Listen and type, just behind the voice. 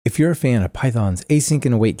If you're a fan of Python's async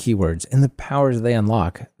and await keywords and the powers they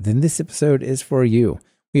unlock, then this episode is for you.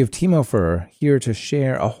 We have Timo Furrer here to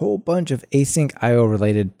share a whole bunch of async IO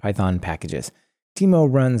related Python packages.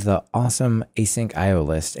 Timo runs the awesome async IO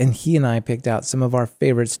list, and he and I picked out some of our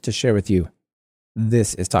favorites to share with you.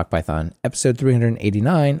 This is Talk Python, episode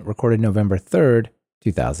 389, recorded November 3rd,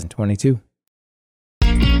 2022.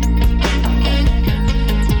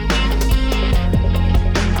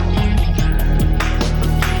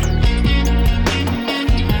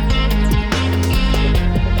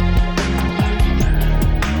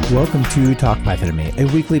 Welcome to Talk Python to Me, a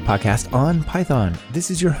weekly podcast on Python.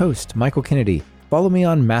 This is your host, Michael Kennedy. Follow me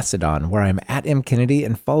on Mastodon, where I'm at mkennedy,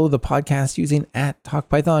 and follow the podcast using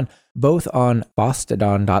 @TalkPython, both on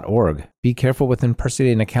bostodon.org. Be careful with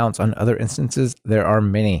impersonating accounts on other instances. There are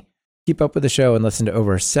many. Keep up with the show and listen to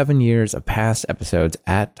over 7 years of past episodes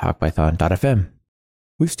at talkpython.fm.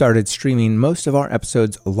 We've started streaming most of our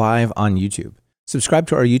episodes live on YouTube. Subscribe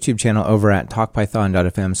to our YouTube channel over at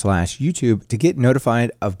talkpython.fm/YouTube to get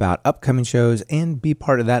notified about upcoming shows and be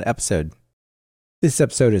part of that episode. This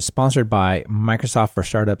episode is sponsored by Microsoft for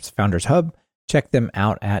Startups Founders Hub. Check them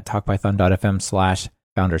out at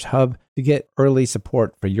talkpython.fm/Founders Hub to get early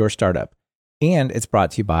support for your startup. And it's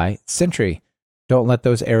brought to you by Sentry. Don't let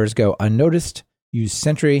those errors go unnoticed. Use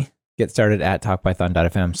Sentry. Get started at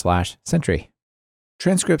talkpython.fm/Sentry.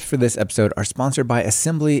 Transcripts for this episode are sponsored by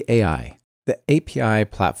Assembly AI, the API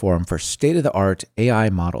platform for state-of-the-art AI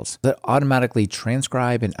models that automatically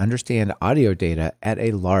transcribe and understand audio data at a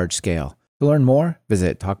large scale. To learn more,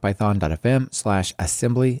 visit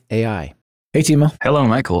talkpython.fm/assemblyai. Hey, Timo. Hello,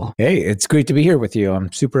 Michael. Hey, it's great to be here with you.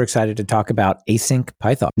 I'm super excited to talk about async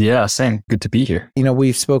Python. Yeah, same. Good to be here. You know,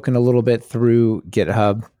 we've spoken a little bit through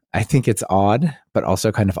GitHub. I think it's odd, but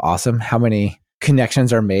also kind of awesome how many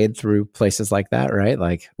connections are made through places like that, right?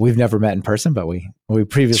 Like, we've never met in person, but we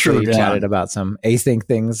previously chatted about some async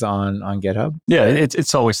things on GitHub. Yeah,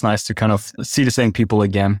 it's always nice to kind of see the same people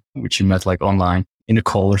again, which you met like online in a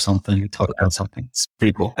call or something, talk about something. It's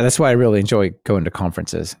pretty cool. And that's why I really enjoy going to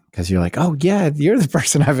conferences, because you're like, oh yeah, you're the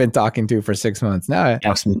person I've been talking to for 6 months now.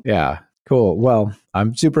 Absolutely. Yeah, cool. Well,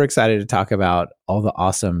 I'm super excited to talk about all the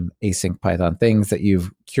awesome async Python things that you've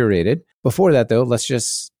curated. Before that though, let's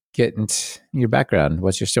just get into your background.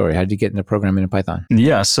 What's your story? How did you get into programming in Python?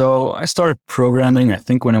 Yeah, so I started programming, I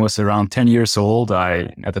think when I was around 10 years old.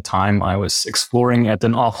 At the time, I was exploring at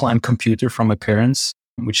an offline computer from my parents,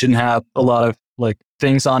 which didn't have a lot of like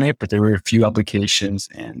things on it, but there were a few applications.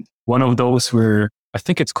 And one of those were, I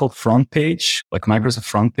think it's called Front Page, like Microsoft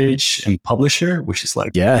Front Page and Publisher, which is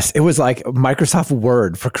like... Yes, it was like Microsoft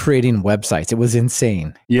Word for creating websites. It was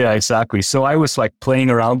insane. Yeah, exactly. So I was like playing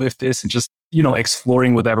around with this and just,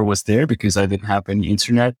 exploring whatever was there because I didn't have any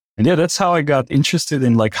internet. And yeah, that's how I got interested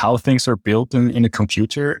in like how things are built in a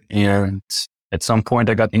computer. And at some point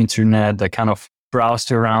I got internet. I kind of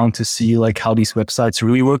browsed around to see like how these websites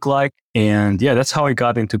really look like. And yeah, that's how I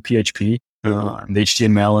got into PHP and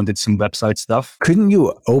HTML and did some website stuff. Couldn't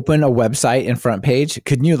you open a website in Front Page?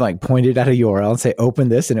 Couldn't you like point it at a URL and say, open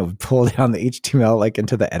this, and it would pull down the HTML like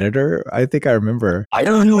into the editor? I think I remember. I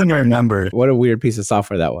don't even remember. What a weird piece of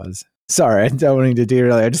software that was. Sorry, I don't mean to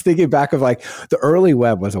derail. I'm just thinking back of like the early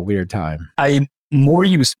web was a weird time. I more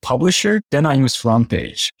used Publisher than I used Front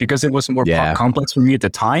Page because it was more complex for me at the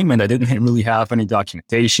time, and I didn't really have any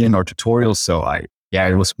documentation or tutorials. So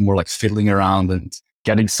it was more like fiddling around and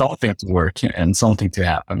getting something to work and something to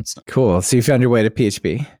happen. So. Cool. So you found your way to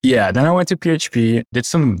PHP. Yeah. Then I went to PHP, did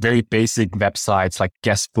some very basic websites like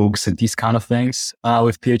guest books and these kind of things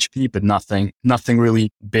with PHP, but nothing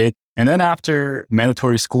really big. And then after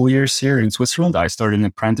mandatory school years here in Switzerland, I started an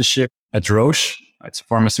apprenticeship at Roche. It's a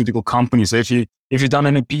pharmaceutical company. So if you've done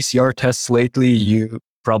any PCR tests lately, you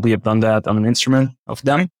probably have done that on an instrument of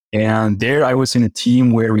them. And there I was in a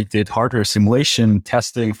team where we did hardware simulation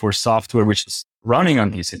testing for software, which is running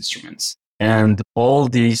on these instruments. And all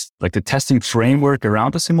these, like the testing framework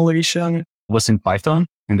around the simulation was in Python.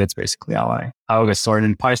 And that's basically how I got started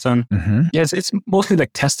in Python. Mm-hmm. Yes, it's mostly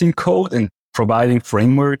like testing code and providing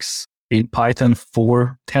frameworks in Python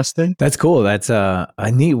for testing. That's cool. That's a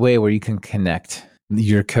neat way where you can connect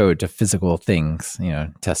your code to physical things,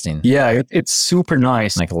 testing. Yeah, it's super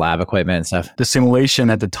nice. Like lab equipment and stuff. The simulation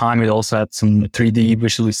at the time, it also had some 3D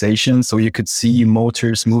visualization. So you could see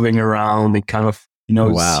motors moving around and kind of,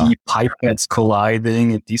 see pipettes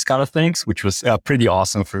colliding and these kind of things, which was pretty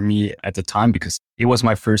awesome for me at the time because it was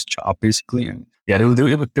my first job basically. And yeah,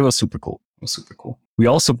 it was super cool. It was super cool. We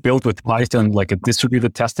also built with Python like a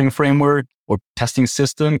distributed testing framework or testing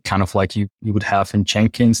system, kind of like you would have in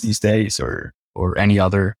Jenkins these days or any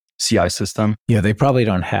other CI system. Yeah, they probably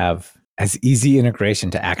don't have as easy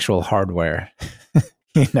integration to actual hardware.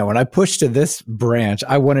 When I push to this branch,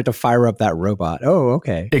 I wanted to fire up that robot. Oh,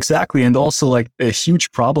 okay. Exactly. And also like a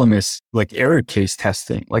huge problem is like error case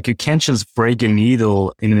testing. Like you can't just break a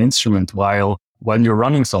needle in an instrument while you're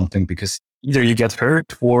running something, because either you get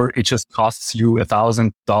hurt or it just costs you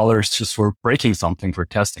 $1,000 just for breaking something for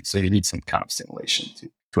testing. So you need some kind of simulation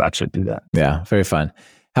to actually do that. Yeah, very fun.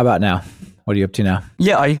 How about now? What are you up to now?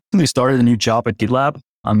 Yeah, I recently started a new job at GitLab.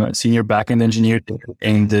 I'm a senior backend engineer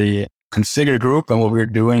in the Configure group. And what we're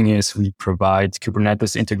doing is we provide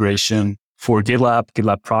Kubernetes integration for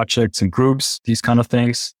GitLab projects and groups, these kind of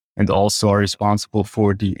things. And also are responsible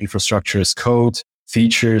for the infrastructure as code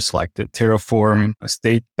features like the Terraform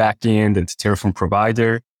state backend and the Terraform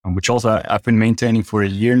provider, which also I've been maintaining for a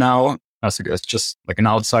year now as just like an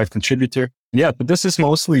outside contributor. Yeah, but this is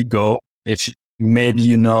mostly Go. If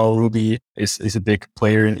maybe Ruby is a big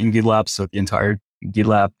player in GitLab. So the entire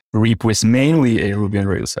GitLab repo is mainly a Ruby on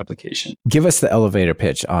Rails application. Give us the elevator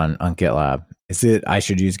pitch on GitLab. Is it I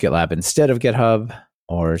should use GitLab instead of GitHub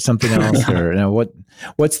or something else? Or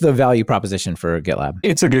what's the value proposition for GitLab?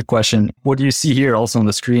 It's a good question. What you see here also on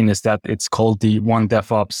the screen is that it's called the One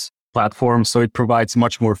DevOps platform. So it provides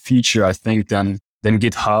much more feature, I think, than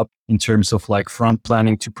GitHub in terms of like front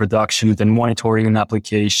planning to production, then monitoring an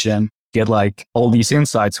application, get like all these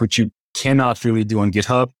insights, which you cannot really do on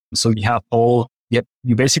GitHub. So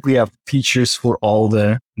you basically have features for all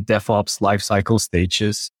the DevOps lifecycle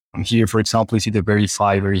stages. Here, for example, you see the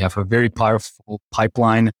Verify, where you have a very powerful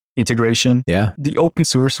pipeline integration. Yeah. The open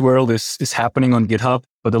source world is happening on GitHub,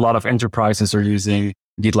 but a lot of enterprises are using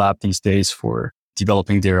GitLab these days for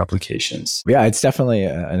developing their applications. Yeah, it's definitely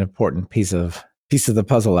an important piece of the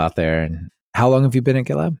puzzle out there. And how long have you been at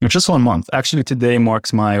GitLab? Just 1 month. Actually, today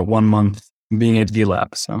marks my 1 month being at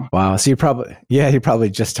GitLab. So wow. So you're probably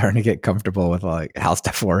just starting to get comfortable with like how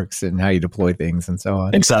stuff works and how you deploy things and so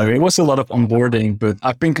on. Exactly. It was a lot of onboarding, but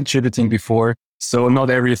I've been contributing before. So not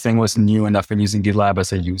everything was new, and I've been using GitLab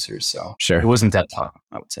as a user. So sure, it wasn't that tough,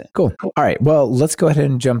 I would say. Cool. All right. Well, let's go ahead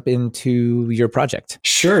and jump into your project.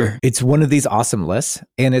 Sure. It's one of these awesome lists,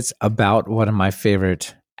 and it's about one of my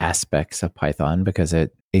favorite aspects of Python, because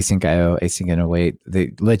it asyncio, async and await,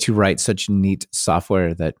 they let you write such neat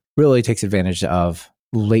software that really takes advantage of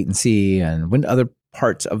latency, and when other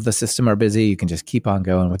parts of the system are busy, you can just keep on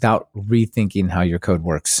going without rethinking how your code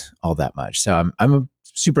works all that much. So I'm a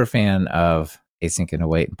super fan of async and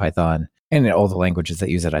await in Python, and in all the languages that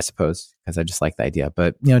use it, I suppose, because I just like the idea.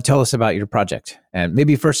 But tell us about your project, and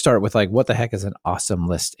maybe first start with like, what the heck is an awesome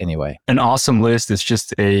list anyway? An awesome list is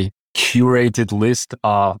just a curated list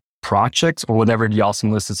of projects or whatever the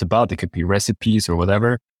awesome list is about. It could be recipes or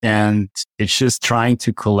whatever. And it's just trying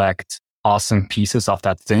to collect awesome pieces of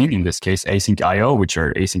that thing. In this case, asyncio, which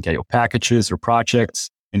are asyncio packages or projects.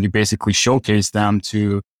 And you basically showcase them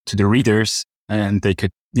to the readers, and they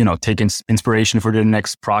could, take inspiration for the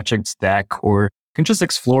next project stack, or can just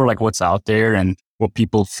explore like what's out there and what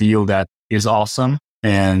people feel that is awesome.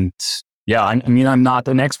 And yeah, I mean, I'm not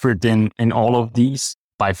an expert in all of these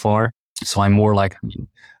by far. So I'm more like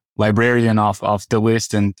librarian of the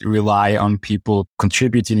list, and rely on people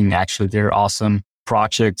contributing actually their awesome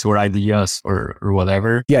projects or ideas or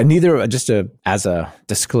whatever. Yeah, as a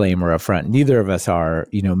disclaimer up front, neither of us are,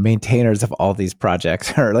 maintainers of all these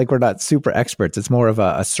projects, or like we're not super experts. It's more of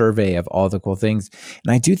a survey of all the cool things.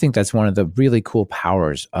 And I do think that's one of the really cool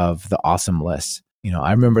powers of the awesome list.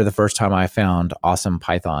 I remember the first time I found awesome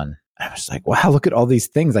Python, I was like, wow, look at all these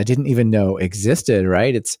things I didn't even know existed,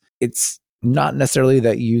 right? It's not necessarily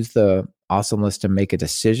that you use the awesome list to make a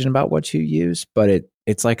decision about what you use, but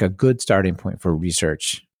it's like a good starting point for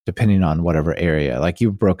research, depending on whatever area. Like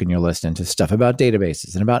you've broken your list into stuff about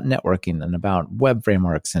databases and about networking and about web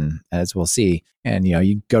frameworks, and as we'll see. And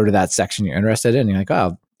you go to that section you're interested in, and you're like,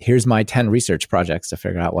 oh, here's my 10 research projects to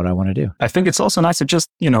figure out what I want to do. I think it's also nice to just,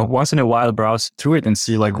 once in a while browse through it and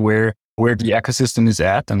see like where the ecosystem is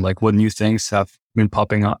at and like what new things have been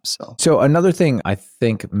popping up. So another thing I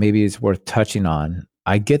think maybe is worth touching on,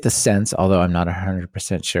 I get the sense, although I'm not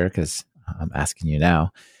 100% sure because I'm asking you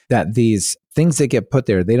now, that these things that get put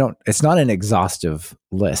there, it's not an exhaustive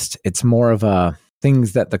list. It's more of a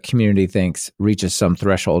things that the community thinks reaches some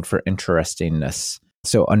threshold for interestingness.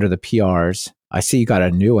 So under the PRs, I see you got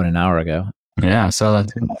a new one an hour ago. Yeah, I saw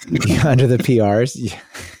that. Under the PRs,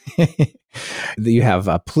 you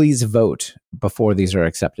have please vote before these are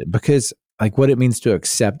accepted, because like what it means to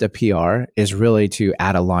accept a PR is really to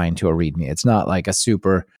add a line to a README. It's not like a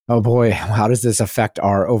super, oh boy, how does this affect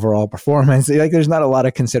our overall performance? Like there's not a lot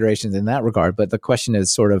of considerations in that regard, but the question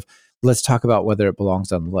is sort of, let's talk about whether it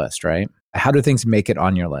belongs on the list, right? How do things make it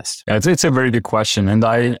on your list? Yeah, it's a very good question. And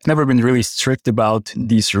I've never been really strict about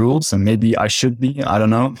these rules, and maybe I should be, I don't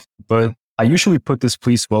know. But I usually put this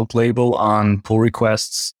please vote label on pull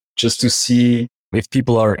requests just to see if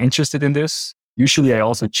people are interested in this. Usually I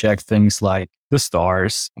also check things like the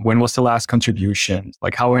stars, when was the last contribution,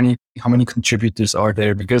 like how many contributors are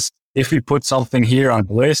there? Because if we put something here on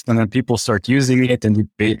the list and then people start using it and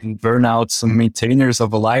we burn out some maintainers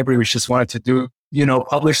of a library which just wanted to do,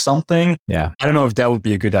 publish something. Yeah. I don't know if that would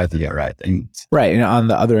be a good idea, right? Right. And on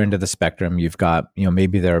the other end of the spectrum, you've got,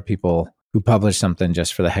 maybe there are people who publish something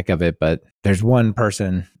just for the heck of it, but there's one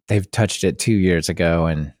person, they've touched it 2 years ago,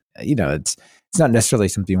 and it's not necessarily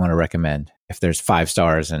something you want to recommend if there's 5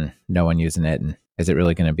 stars and no one using it, and is it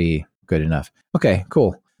really going to be good enough? Okay,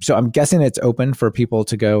 cool. So I'm guessing it's open for people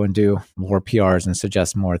to go and do more PRs and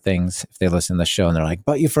suggest more things if they listen to the show and they're like,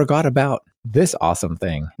 but you forgot about this awesome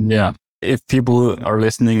thing. Yeah. If people are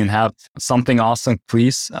listening and have something awesome,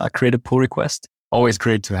 please create a pull request. Always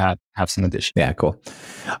great to have some addition. Yeah, cool.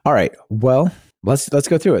 All right. Well, let's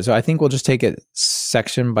go through it. So I think we'll just take it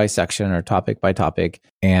section by section or topic by topic.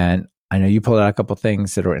 And I know you pulled out a couple of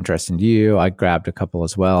things that are interesting to you. I grabbed a couple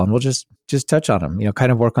as well, and we'll just touch on them.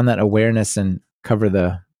 Kind of work on that awareness and cover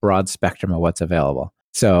the broad spectrum of what's available.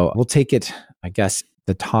 So we'll take it. I guess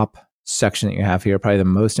the top section that you have here, probably the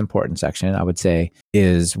most important section, I would say,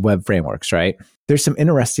 is web frameworks, right? There's some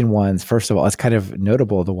interesting ones. First of all, it's kind of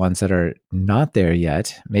notable, the ones that are not there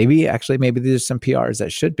yet. Maybe there's some PRs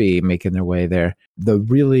that should be making their way there. The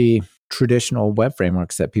really traditional web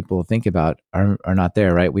frameworks that people think about are not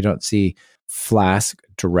there, right? We don't see Flask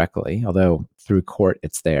directly, although through Court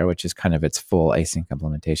it's there, which is kind of its full async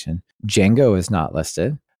implementation. Django is not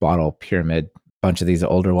listed. Bottle, Pyramid, bunch of these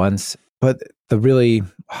older ones. But the really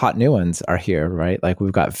hot new ones are here, right? Like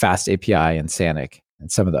we've got Fast API and Sanic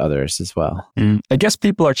and some of the others as well. I guess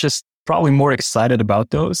people are just probably more excited about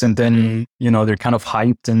those. And then, they're kind of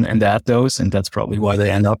hyped and add those. And that's probably why they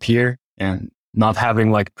end up here and not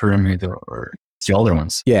having like Pyramid or the older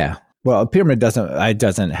ones. Yeah. Well, Pyramid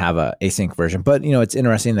doesn't have a async version, but it's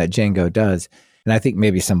interesting that Django does. And I think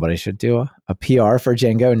maybe somebody should do a PR for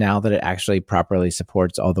Django now that it actually properly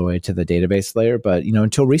supports all the way to the database layer. But,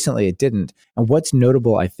 until recently it didn't. And what's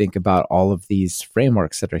notable, I think, about all of these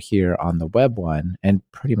frameworks that are here on the web one, and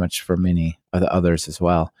pretty much for many of the others as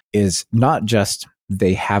well, is not just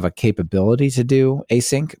they have a capability to do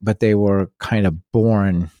async, but they were kind of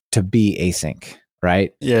born to be async,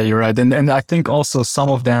 right? Yeah, you're right. And I think also some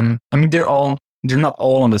of them, they're not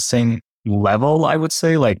all on the same level, I would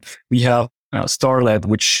say. Like we have Starlet,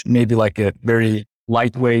 which may be like a very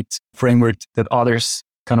lightweight framework that others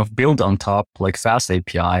kind of build on top, like Fast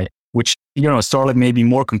API, which, Starlet may be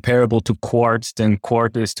more comparable to Quart than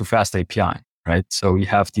Quart is to Fast API, right? So we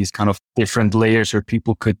have these kind of different layers where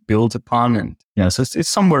people could build upon, and so it's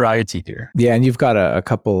some variety here. Yeah, and you've got a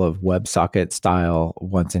couple of WebSocket style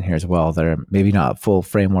ones in here as well that are maybe not full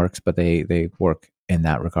frameworks, but they work in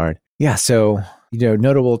that regard. Yeah, so,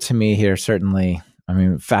 notable to me here, certainly,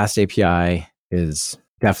 Fast API is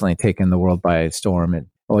definitely taken the world by storm. It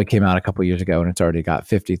only came out a couple of years ago, and it's already got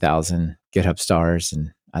 50,000 GitHub stars,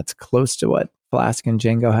 and that's close to what Flask and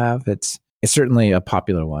Django have. It's certainly a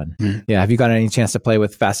popular one. Yeah. Have you got any chance to play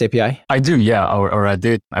with Fast API? I do, yeah. Or I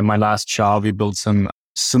did. At my last job, we built some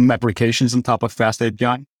applications on top of Fast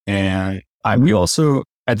API. And we also,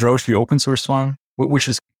 at Roche, we open source one, which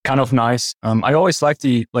is kind of nice. I always like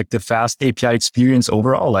the Fast API experience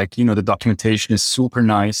overall. Like, the documentation is super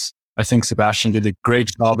nice. I think Sebastian did a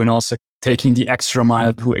great job in also taking the extra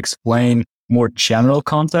mile to explain more general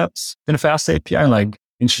concepts in a Fast API, like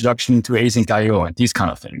introduction into async IO and these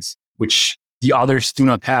kind of things, which the others do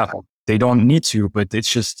not have. They don't need to, but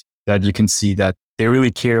it's just that you can see that they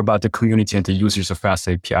really care about the community and the users of Fast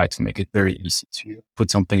API to make it very easy to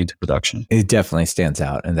put something into production. It definitely stands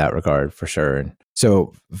out in that regard for sure. And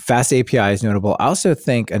so Fast API is notable. I also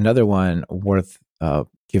think another one worth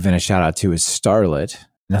giving a shout out to is Starlet.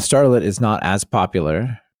 Now, Starlet is not as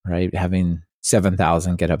popular, right? Having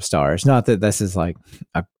 7,000 GitHub stars. Not that this is like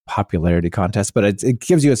a popularity contest, but it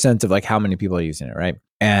gives you a sense of like how many people are using it, right?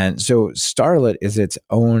 And so Starlet is its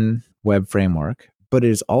own web framework, but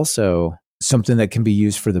it is also something that can be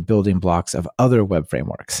used for the building blocks of other web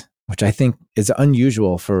frameworks, which I think is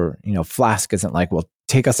unusual for, Flask isn't like, well,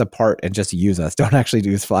 take us apart and just use us. Don't actually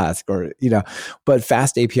use Flask but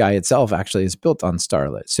Fast API itself actually is built on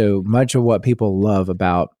Starlet. So much of what people love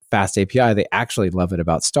about Fast API, they actually love it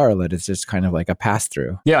about Starlet. It's just kind of like a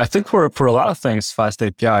pass-through. Yeah, I think for a lot of things, Fast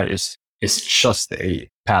API is just a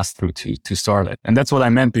pass-through to Starlet. And that's what I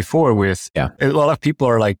meant before with a lot of people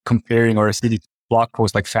are like comparing or see blog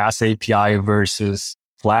posts like Fast API versus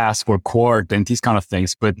Flask or Quart and these kind of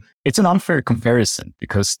things. But it's an unfair comparison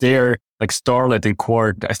because they're like Starlet and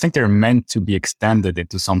Quart. I think they're meant to be extended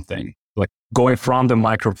into something like going from the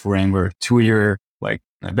micro framework to your like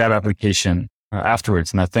web application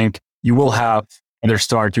afterwards. And I think you will have either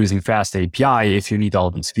start using Fast API if you need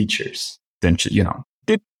all these features. Then,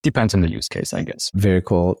 it depends on the use case, I guess. Very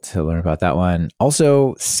cool to learn about that one.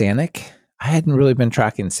 Also, Sanic. I hadn't really been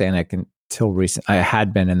tracking Sanic until recent. I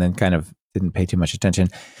had been and then kind of didn't pay too much attention.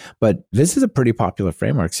 But this is a pretty popular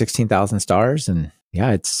framework, 16,000 stars. And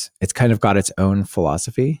yeah, it's kind of got its own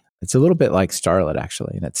philosophy. It's a little bit like Starlet,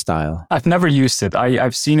 actually, in its style. I've never used it.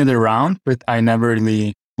 I've seen it around, but I never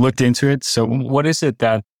really looked into it. So what is it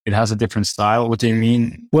that it has a different style? What do you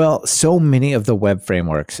mean? Well, so many of the web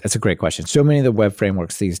frameworks, that's a great question. So many of the web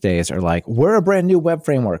frameworks these days are like, we're a brand new web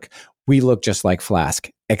framework. We look just like Flask,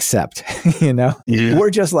 except, we're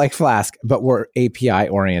just like Flask, but we're API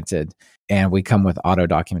oriented. And we come with auto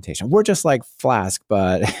documentation. We're just like Flask,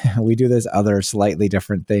 but we do this other slightly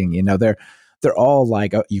different thing. They're all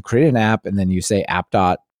like, you create an app and then you say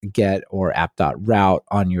app.get or app.route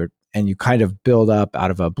and you kind of build up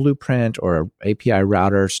out of a blueprint or an API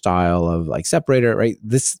router style of like separator, right?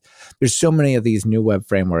 There's so many of these new web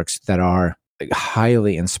frameworks that are like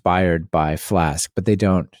highly inspired by Flask, but they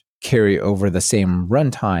don't carry over the same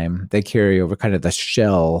runtime. They carry over kind of the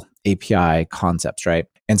shell API concepts, right?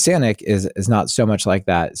 And Sanic is not so much like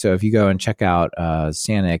that. So if you go and check out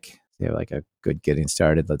Sanic, they have like a good getting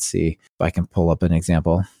started. Let's see if I can pull up an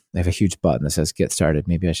example. They have a huge button that says get started.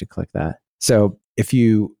 Maybe I should click that. So if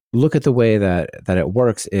you look at the way that it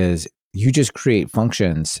works is you just create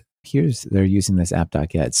functions. They're using this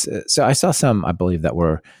app.get. So I saw some, I believe, that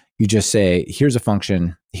were you just say, here's a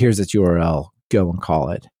function, here's its URL, go and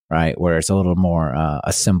call it, right? Where it's a little more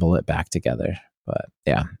assemble it back together. But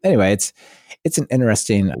yeah, anyway, it's an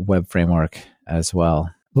interesting web framework as well.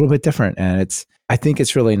 A little bit different. And I think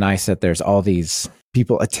it's really nice that there's all these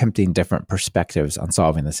people attempting different perspectives on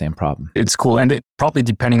solving the same problem. It's cool. And probably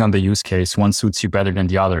depending on the use case, one suits you better than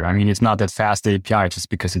the other. I mean, it's not that Fast API just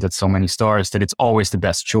because it had so many stars that it's always the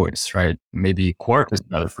best choice, right? Maybe Quark is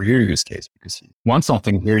better for your use case because you want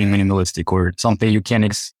something very minimalistic or something you can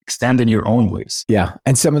extend in your own ways. Yeah.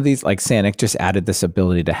 And some of these, like Sanic, just added this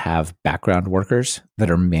ability to have background workers that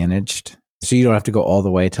are managed. So you don't have to go all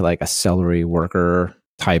the way to like a Celery worker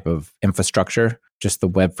type of infrastructure. Just the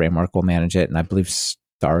web framework will manage it. And I believe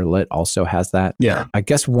Starlet also has that. Yeah. I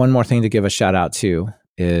guess one more thing to give a shout out to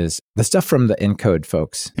is the stuff from the Encode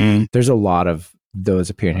folks. There's a lot of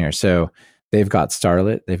those appearing here. So they've got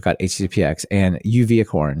Starlet, they've got HTTPX and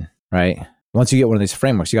UVicorn, right? Once you get one of these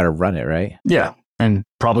frameworks, you got to run it, right? Yeah. And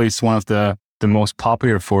probably it's one of the most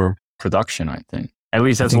popular for production, I think. At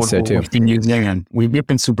least that's what we've been using. And we've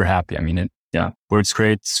been super happy. I mean, works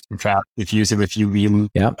great. Super fast. If you use it with UV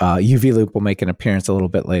Loop. Yeah. UV Loop will make an appearance a little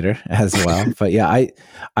bit later as well. But yeah,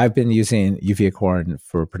 I've been using UVicorn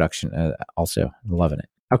for production also. I'm loving it.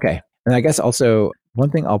 Okay. And I guess also one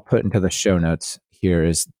thing I'll put into the show notes here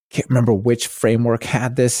is, can't remember which framework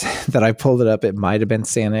had this that I pulled it up. It might have been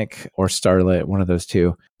Sanic or Starlet, one of those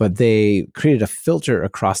two. But they created a filter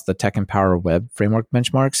across the Tech and Power Web framework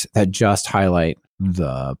benchmarks that just highlight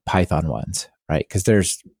the Python ones, right? Because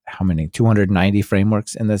there's how many? 290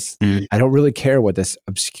 frameworks in this. I don't really care what this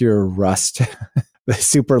obscure Rust, the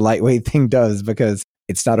super lightweight thing does because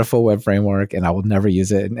it's not a full web framework and I will never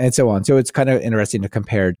use it and so on. So it's kind of interesting to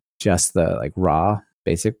compare just the like raw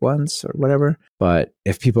basic ones or whatever. But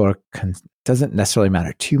if people are, doesn't necessarily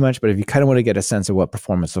matter too much, but if you kind of want to get a sense of what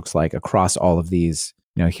performance looks like across all of these,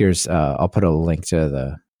 here's, I'll put a link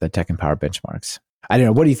to the Tech and Power benchmarks. I don't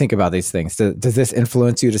know. What do you think about these things? Does this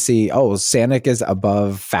influence you to see, Sanic is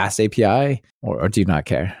above Fast API or do you not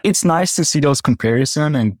care? It's nice to see those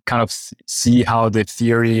comparisons and kind of see how the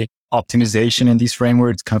theory optimization in these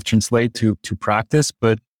frameworks kind of translate to practice.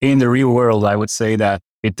 But in the real world, I would say that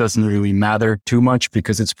it doesn't really matter too much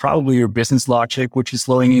because it's probably your business logic which is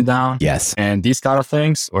slowing you down. Yes. And these kind of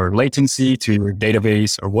things or latency to your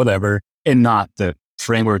database or whatever, and not the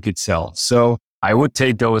framework itself. So I would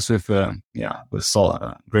take those with a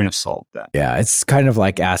grain of salt. Yeah, it's kind of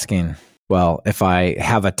like asking, well, if I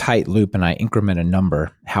have a tight loop and I increment a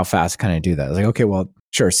number, how fast can I do that? It's like, okay, well,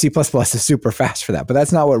 sure, C++ is super fast for that, but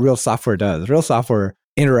that's not what real software does. Real software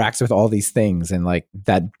interacts with all these things, and like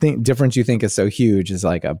that difference you think is so huge is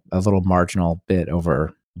like a little marginal bit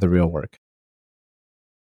over the real work.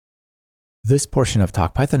 This portion of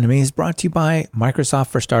Talk Python to Me is brought to you by Microsoft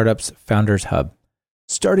for Startups Founders Hub.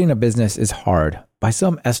 Starting a business is hard. By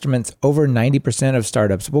some estimates, over 90% of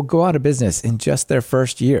startups will go out of business in just their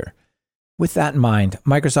first year. With that in mind,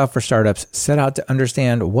 Microsoft for Startups set out to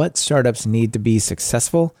understand what startups need to be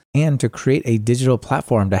successful and to create a digital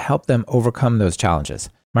platform to help them overcome those challenges.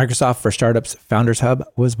 Microsoft for Startups Founders Hub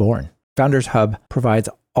was born. Founders Hub provides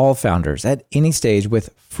all founders at any stage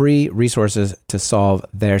with free resources to solve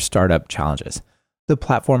their startup challenges. The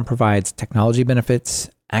platform provides technology benefits,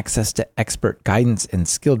 access to expert guidance and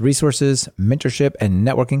skilled resources, mentorship and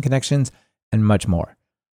networking connections, and much more.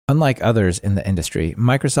 Unlike others in the industry,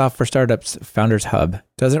 Microsoft for Startups Founders Hub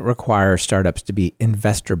doesn't require startups to be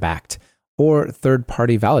investor-backed or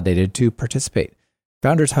third-party validated to participate.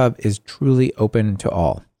 Founders Hub is truly open to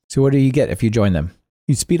all. So what do you get if you join them?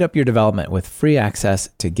 You speed up your development with free access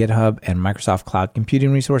to GitHub and Microsoft Cloud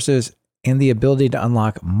computing resources and the ability to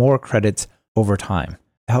unlock more credits over time.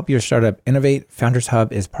 To help your startup innovate, Founders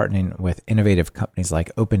Hub is partnering with innovative companies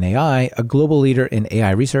like OpenAI, a global leader in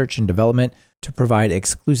AI research and development, to provide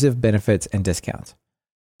exclusive benefits and discounts.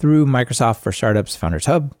 Through Microsoft for Startups Founders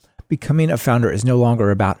Hub, becoming a founder is no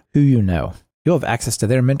longer about who you know. You'll have access to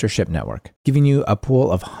their mentorship network, giving you a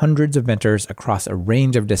pool of hundreds of mentors across a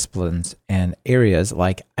range of disciplines and areas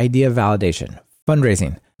like idea validation,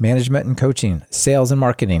 fundraising, management and coaching, sales and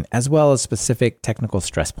marketing, as well as specific technical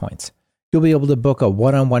stress points. You'll be able to book a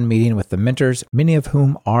one-on-one meeting with the mentors, many of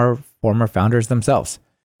whom are former founders themselves.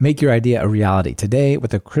 Make your idea a reality today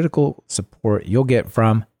with the critical support you'll get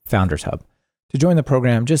from Founders Hub. To join the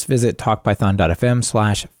program, just visit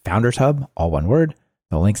talkpython.fm/foundershub, all one word.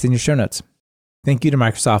 The link's in your show notes. Thank you to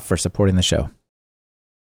Microsoft for supporting the show.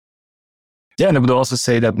 Yeah, and I would also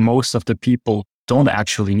say that most of the people don't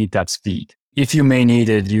actually need that speed. If you may need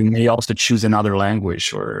it, you may also choose another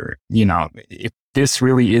language, or, if this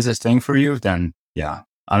really is a thing for you, then I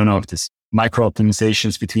don't know if this micro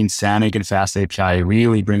optimizations between SANIC and Fast API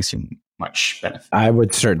really brings you much benefit. I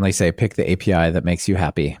would certainly say pick the API that makes you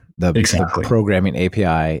happy, the programming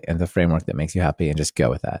API and the framework that makes you happy, and just go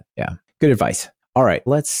with that. Yeah, good advice. All right,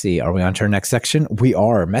 let's see. Are we on to our next section? We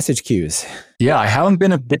are message queues. Yeah, I haven't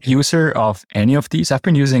been a big user of any of these. I've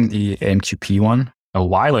been using the AMQP one a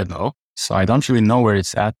while ago, so I don't really know where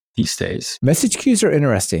it's at these days. Message queues are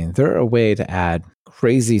interesting. They're a way to add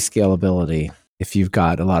crazy scalability if you've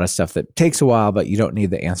got a lot of stuff that takes a while, but you don't need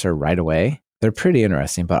the answer right away. They're pretty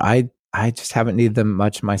interesting, but I just haven't needed them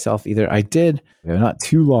much myself either. I did, not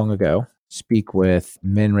too long ago, speak with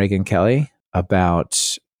Min Reagan Kelly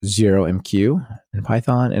about ZeroMQ in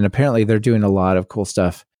Python. And apparently they're doing a lot of cool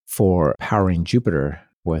stuff for powering Jupyter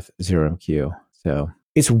with ZeroMQ. So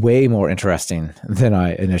it's way more interesting than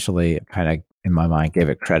I initially kind of in my mind gave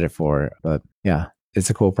it credit for. But yeah, it's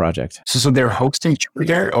a cool project. So they're hosting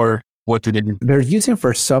Jupyter, or what do they do? They're using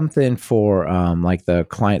for something for like the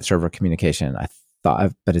client server communication. I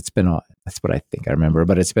thought, but it's been, that's what I think I remember,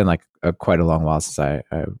 but it's been like quite a long while since I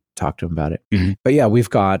talked to him about it. Mm-hmm. But yeah, we've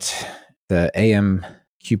got the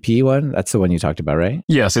AMQP one. That's the one you talked about, right?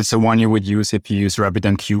 Yes, it's the one you would use if you use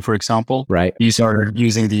RabbitMQ, for example. Right. You start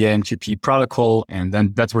using the AMQP protocol, and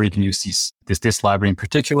then that's where you can use this library in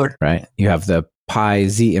particular. Right. You have the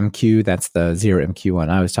PyZMQ. That's the ZeroMQ one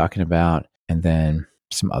I was talking about. And then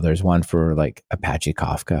some others, one for like Apache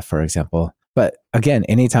Kafka, for example. But again,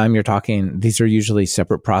 anytime you're talking, these are usually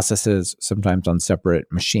separate processes, sometimes on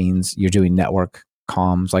separate machines. You're doing network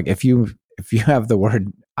comms. Like if you have the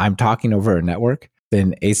word, I'm talking over a network,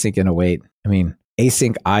 then async and await. I mean,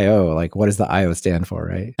 async IO, like what does the IO stand for,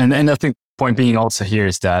 right? And I think point being also here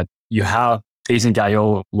is that you have async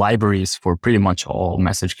IO libraries for pretty much all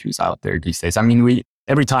message queues out there these days. I mean,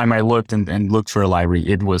 every time I looked and looked for a library,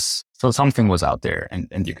 something was out there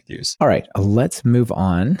and you could use. All right, let's move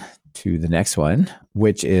on to the next one,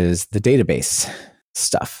 which is the database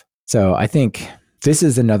stuff. So I think this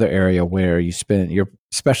is another area where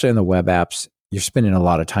especially in the web apps, you're spending a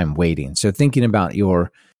lot of time waiting. So thinking about your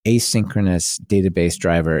asynchronous database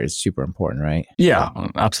driver is super important, right? Yeah,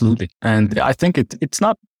 absolutely. And I think it's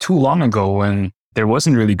not too long ago when there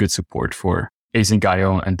wasn't really good support for async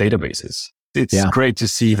IO and databases. It's great to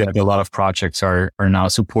see that a lot of projects are now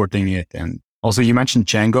supporting it. And also you mentioned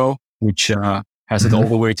Django, which has it all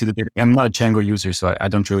the way to the data. I'm not a Django user, so I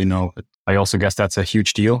don't really know, but I also guess that's a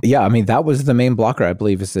huge deal. Yeah, I mean, that was the main blocker, I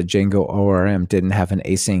believe, is that Django ORM didn't have an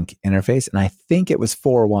async interface. And I think it was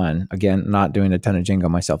 4.1. Again, not doing a ton of Django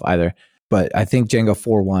myself either, but I think Django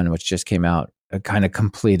 4.1, which just came out, kind of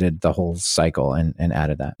completed the whole cycle and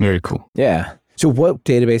added that. Very cool. Yeah. So what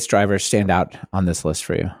database drivers stand out on this list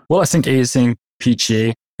for you? Well, I think async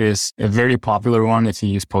PGA is a very popular one if you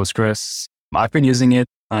use Postgres. I've been using it.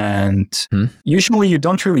 And usually you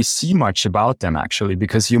don't really see much about them actually,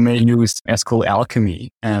 because you may use SQL Alchemy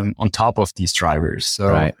on top of these drivers.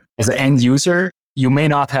 So as an end user, you may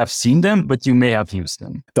not have seen them, but you may have used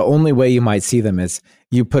them. The only way you might see them is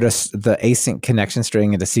you put the async connection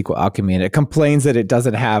string into SQL Alchemy and it complains that it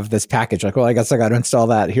doesn't have this package. Like, well, I guess I got to install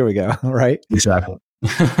that. Here we go. Right? Exactly.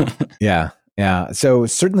 Yeah. Yeah. So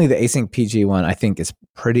certainly the async PG one, I think, is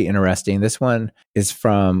pretty interesting. This one is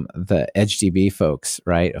from the EdgeDB folks,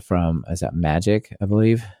 right? Is that Magic, I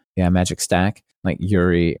believe? Yeah, Magic Stack, like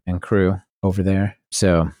Yuri and crew over there.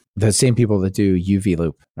 So the same people that do UV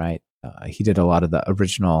loop, right? He did a lot of the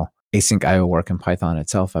original async IO work in Python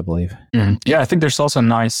itself, I believe. Mm-hmm. Yeah, I think there's also a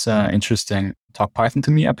nice, interesting Talk Python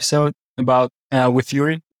to Me episode about with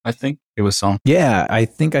Yuri. I think it was on. Yeah, I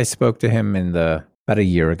think I spoke to him about a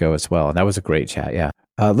year ago as well. And that was a great chat. Yeah.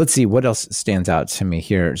 Let's see what else stands out to me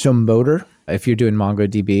here. So motor, if you're doing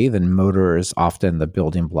MongoDB, then motor is often the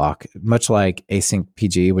building block, much like async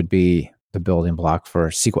PG would be the building block for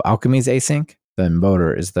SQL Alchemy's async. Then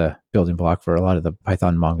motor is the building block for a lot of the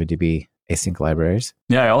Python MongoDB async libraries.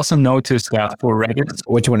 Yeah, I also noticed that for Redis.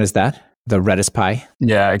 Which one is that? The Redis Pi?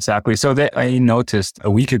 Yeah, exactly. So I noticed a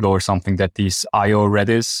week ago or something that this IO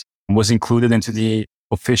Redis was included into the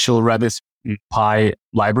official Redis Pi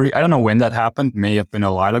library. I don't know when that happened. May have been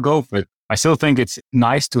a while ago, but I still think it's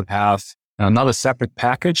nice to have not a separate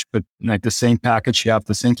package, but like the same package you have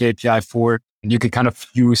the sync API for, and you can kind of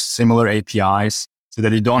use similar APIs so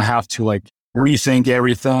that you don't have to like rethink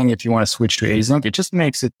everything if you want to switch to async. It just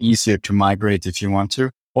makes it easier to migrate if you want to.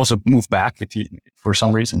 Also move back if you, for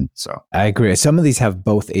some reason. So I agree. Some of these have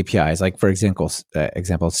both APIs. Like for example,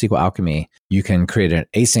 SQL Alchemy, you can create an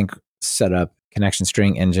async setup, connection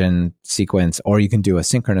string engine sequence, or you can do a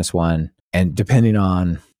synchronous one. And depending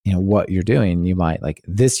on what you're doing, you might like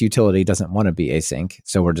this utility doesn't want to be async,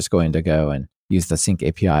 so we're just going to go and use the sync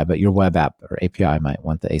API. But your web app or API might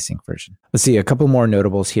want the async version. Let's see a couple more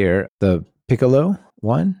notables here. The Piccolo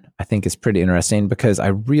one, I think, is pretty interesting because I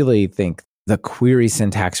really think the query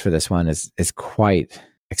syntax for this one is quite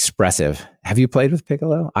expressive. Have you played with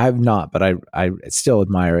Piccolo? I have not, but I still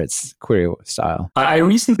admire its query style. I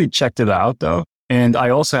recently checked it out though, and I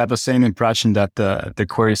also had the same impression that the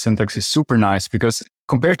query syntax is super nice because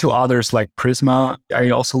compared to others like Prisma, I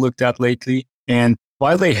also looked at lately, and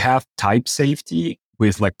while they have type safety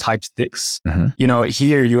with like type sticks,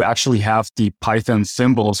 here you actually have the Python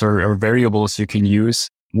symbols or variables you can use,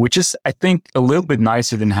 which is, I think, a little bit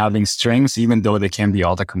nicer than having strings, even though they can be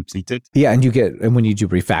auto-completed. Yeah, and when you do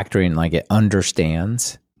refactoring, like it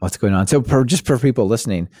understands what's going on. So just for people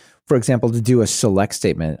listening, for example, to do a select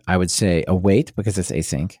statement, I would say await because it's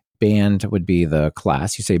async. Band would be the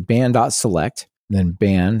class. You say band.select, then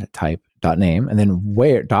band type .name, and then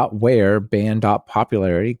where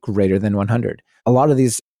band.popularity greater than 100. A lot of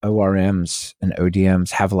these ORMs and ODMs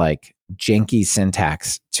have like janky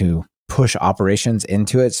syntax to push operations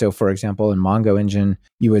into it. So for example, in Mongo Engine,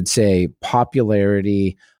 you would say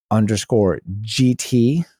popularity underscore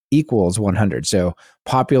GT equals 100. So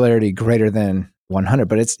popularity greater than 100,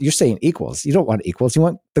 but you're saying equals. You don't want equals. You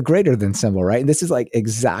want the greater than symbol, right? And this is like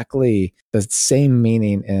exactly the same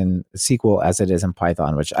meaning in SQL as it is in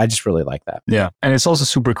Python, which I just really like that. Yeah. And it's also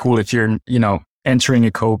super cool if you're, entering a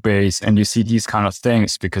code base and you see these kind of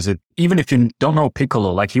things, because even if you don't know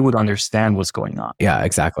Piccolo, like you would understand what's going on. Yeah,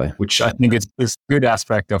 exactly. Which I think is a good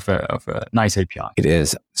aspect of a nice API. It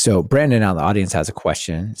is. So Brandon out in the audience has a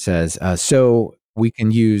question. It says, so we can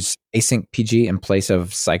use async PG in place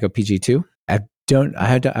of psycho PG2? I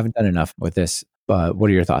haven't done enough with this, but what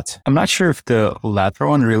are your thoughts? I'm not sure if the latter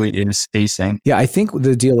one really is async. Yeah, I think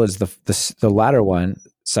the deal is the latter one,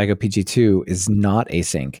 Psycho PG2, is not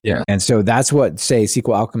async. Yeah. And so that's what, say,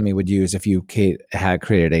 SQL Alchemy would use if you had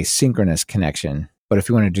created a synchronous connection. But if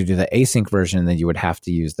you wanted to do the async version, then you would have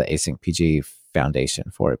to use the async PG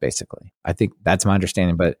foundation for it, basically. I think that's my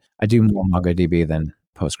understanding, but I do more MongoDB than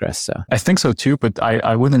Postgres. So I think so too, but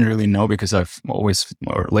I wouldn't really know because I've always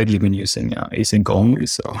or lately been using async only.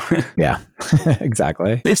 So yeah,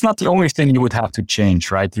 exactly. It's not the only thing you would have to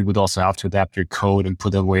change, right? You would also have to adapt your code and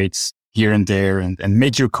put awaits here and there and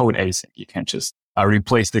make your code async. You can't just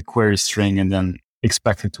replace the query string and then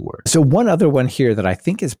expect it to work. So one other one here that I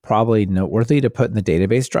think is probably noteworthy to put in the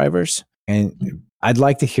database drivers, and I'd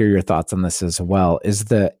like to hear your thoughts on this as well, is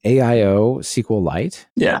the AIO SQLite.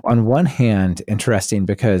 Yeah. On one hand, interesting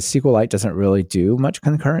because SQLite doesn't really do much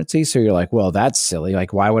concurrency. So you're like, well, that's silly.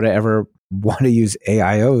 Like, why would I ever want to use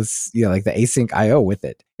AIOs, like the async IO with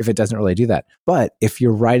it if it doesn't really do that? But if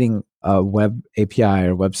you're writing a web API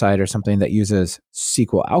or website or something that uses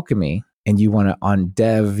SQL Alchemy and you want to on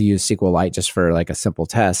dev use SQLite just for like a simple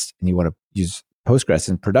test and you want to use Postgres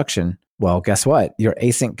in production, well, guess what? Your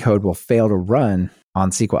async code will fail to run on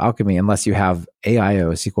SQL Alchemy unless you have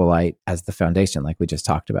AIO SQLite as the foundation, like we just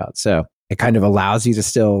talked about. So it kind of allows you to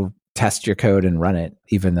still test your code and run it,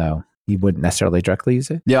 even though you wouldn't necessarily directly use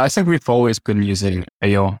it? Yeah, I think we've always been using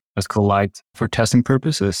AO as Lite for testing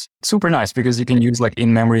purposes. Super nice because you can use like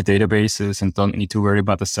in-memory databases and don't need to worry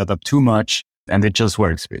about the setup too much. And it just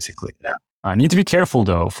works basically. Yeah. I need to be careful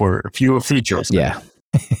though for a few features. Yeah.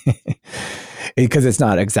 Because it's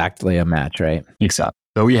not exactly a match, right? Exactly.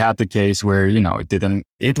 So we had the case where,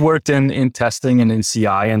 it worked in testing and in CI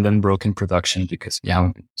and then broke in production because we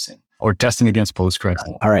haven't been using or testing against Postgres.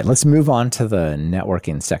 All right, let's move on to the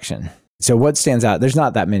networking section. So what stands out? There's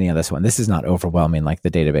not that many on this one. This is not overwhelming like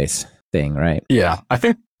the database thing, right? Yeah, I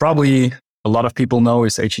think probably a lot of people know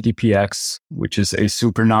is HTTPX, which is a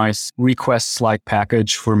super nice requests-like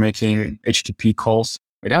package for making HTTP calls.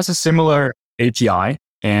 It has a similar API.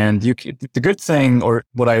 And the good thing, or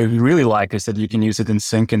what I really like, is that you can use it in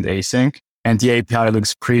sync and async, and the API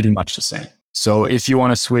looks pretty much the same. So if you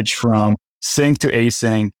want to switch from sync to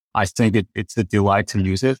async, I think it's a delight to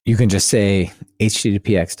use it. You can just say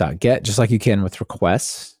httpx.get, just like you can with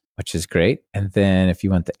requests, which is great. And then if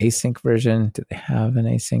you want the async version, do they have an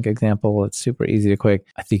async example? It's super easy to quick.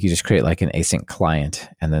 I think you just create like an async client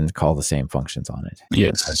and then call the same functions on it.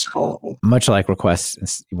 Yes, that's cool. Much like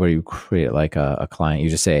requests, where you create like a client, you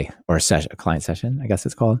just say, or a client session, I guess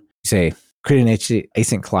it's called. You say, create an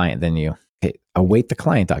async client, then you await the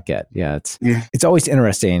client.get. Yeah, it's always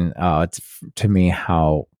interesting to me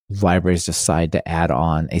how libraries decide to add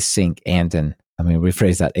on a sync and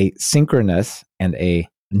rephrase that, a synchronous and a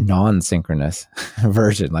non-synchronous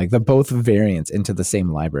version, like the both variants into the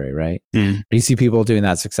same library, right? Do you see people doing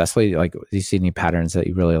that successfully? Like, do you see any patterns that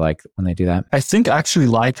you really like when they do that? I think I actually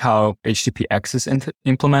like how HTTPX is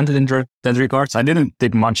implemented in that regards. I didn't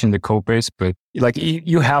dig much in the code base, but like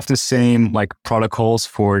you have the same like protocols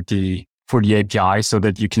for the API so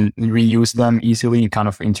that you can reuse them easily and kind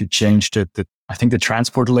of interchange I think the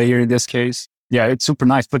transport layer in this case. Yeah, it's super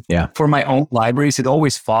nice. But for my own libraries, it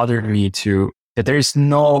always bothered me that there is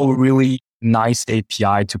no really nice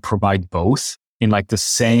API to provide both in like the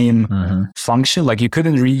same function. Like you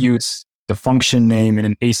couldn't reuse the function name in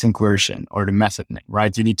an async version or the method name,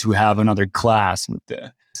 right? You need to have another class with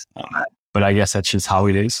but I guess that's just how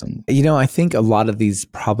it is. And I think a lot of these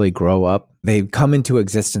probably grow up. They come into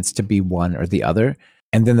existence to be one or the other.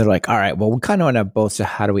 And then they're like, all right, well, we kind of want to have both. So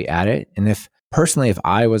how do we add it? And if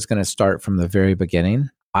I was going to start from the very beginning,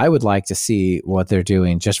 I would like to see what they're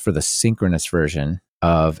doing just for the synchronous version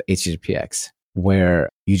of HTTPX, where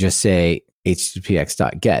you just say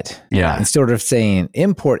httpx.get. Yeah. Instead of saying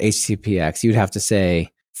import HTTPX, you'd have to say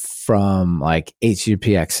from like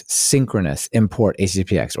HTTPX synchronous import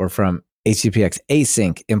HTTPX, or from HTTPX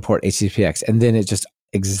async import HTTPX. And then it's just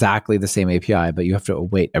exactly the same API, but you have to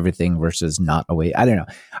await everything versus not await. I don't know.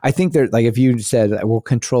 I think like if you said we'll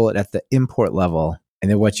control it at the import level, and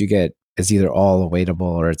then what you get is either all awaitable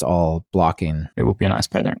or it's all blocking. It would be a nice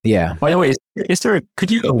pattern. Yeah. By the way,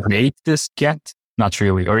 could you await this get? Not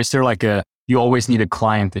really. Or is there like you always need a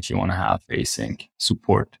client that you want to have async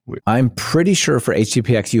support with? I'm pretty sure for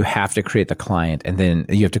HTTPX, you have to create the client, and then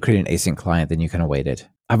you have to create an async client, then you can await it.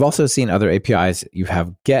 I've also seen other APIs, you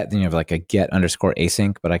have get, then you have like a get underscore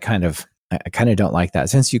async, but I kind of don't like that,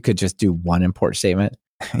 since you could just do one import statement,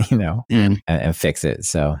 and fix it.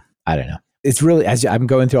 So I don't know. It's really, as I'm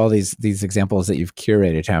going through all these examples that you've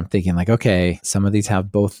curated, I'm thinking like, okay, some of these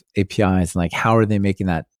have both APIs, and like, how are they making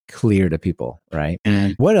that clear to people, right?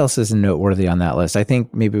 What else is noteworthy on that list? I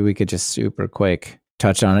think maybe we could just super quick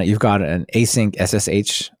touch on it. You've got an async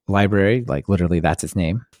SSH library, like literally that's its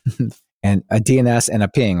name, and a DNS and a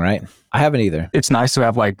ping, right? I haven't either. It's nice to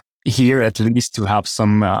have like here at least to have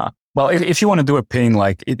some, if you want to do a ping,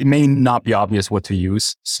 like it may not be obvious what to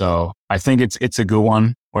use. So I think it's a good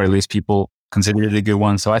one, or at least people consider it a good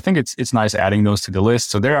one. So I think it's nice adding those to the list.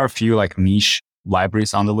 So there are a few like niche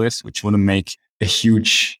libraries on the list, which wouldn't make a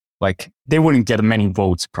huge, like they wouldn't get many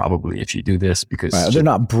votes probably if you do this, because they're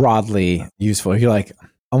not broadly useful. You're like,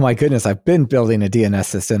 oh my goodness, I've been building a DNS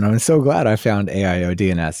system. I'm so glad I found AIO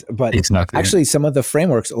DNS. But actually some of the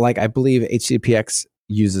frameworks, like I believe HTTPX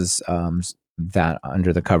uses that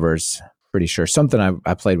under the covers. Pretty sure. Something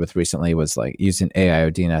I played with recently was like using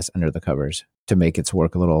AIO DNS under the covers to make its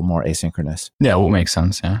work a little more asynchronous. Yeah, it will make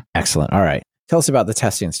sense. Yeah. Excellent. All right. Tell us about the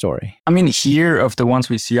testing story. I mean, here of the ones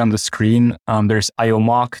we see on the screen, there's IO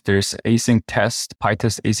mock, there's async test,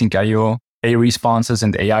 PyTest async IO, A responses,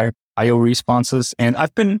 and AI IO responses. And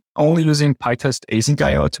I've been only using PyTest async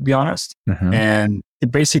IO, to be honest. And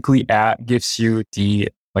it basically gives you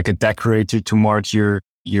a decorator to mark your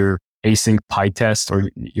async PyTest or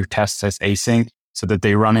your tests as async, so that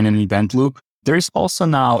they run in an event loop. There is also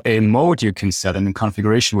now a mode you can set in the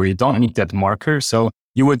configuration where you don't need that marker. So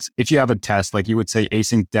you would, if you have a test, like you would say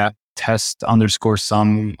async test underscore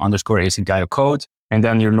some underscore async IO code, and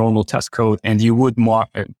then your normal test code, and you would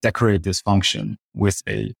decorate this function with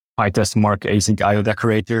a PyTest mark async IO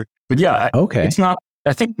decorator. But yeah, it's not,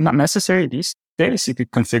 I think not necessary these days. You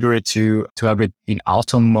could configure it to have it in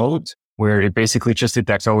auto mode, where it basically just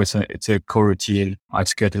detects, it's a coroutine. I've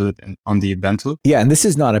scheduled it on the event loop. Yeah, and this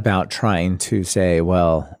is not about trying to say,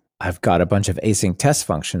 well, I've got a bunch of async test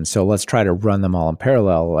functions, so let's try to run them all in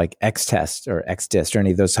parallel, like xtest or xdist or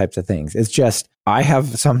any of those types of things. It's just, I have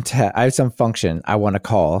some function I want to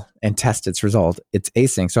call and test its result. It's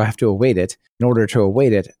async, so I have to await it. In order to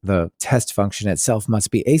await it, the test function itself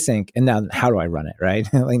must be async. And now how do I run it, right?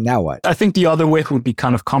 Like, now what? I think the other way would be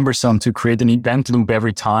kind of cumbersome to create an event loop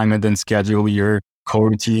every time and then schedule your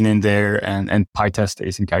coroutine in there, and PyTest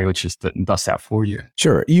async IO just does that for you.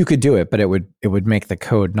 Sure, you could do it, but it would make the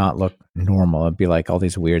code not look normal. It'd be like all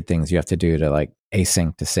these weird things you have to do to like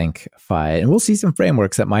async to syncify it. And we'll see some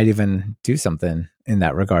frameworks that might even do something in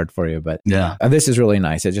that regard for you. But yeah, this is really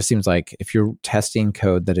nice. It just seems like if you're testing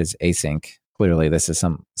code that is async, clearly this is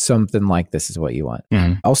something like this is what you want.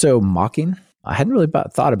 Mm-hmm. Also, mocking. I hadn't really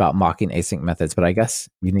thought about mocking async methods, but I guess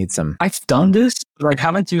you need some. I've done this, but I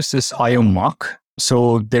haven't used this IO mock.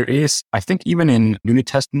 So there is, I think even in unit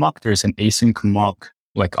test mock, there's an async mock,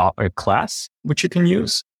 like a class, which you can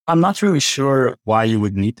use. I'm not really sure why you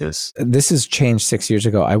would need this. This has changed 6 years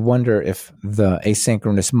ago. I wonder if the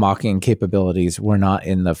asynchronous mocking capabilities were not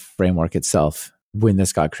in the framework itself when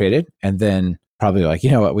this got created. And then probably like,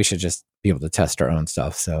 you know what, we should just be able to test our own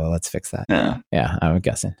stuff. So let's fix that. Yeah, I'm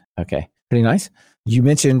guessing. Okay. Pretty nice. You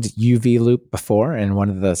mentioned UV loop before in one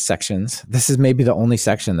of the sections. This is maybe the only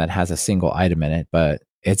section that has a single item in it, but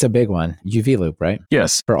it's a big one. UV loop, right?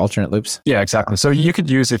 Yes. For alternate loops? Yeah, exactly. So you could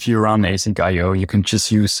use, if you run async IO, you can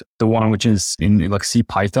just use the one which is in like C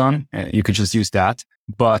Python. You could just use that.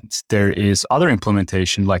 But there is other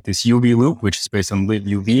implementation like this UV loop, which is based on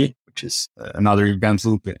libuv, which is another event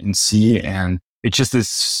loop in C. And it just is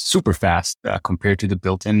super fast compared to the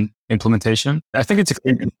built-in implementation. I think it's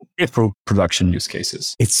great for production use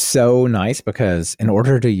cases. It's so nice because in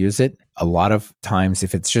order to use it, a lot of times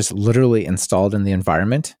if it's just literally installed in the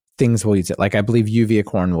environment, things will use it. Like I believe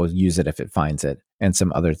UVicorn will use it if it finds it and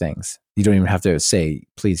some other things. You don't even have to say,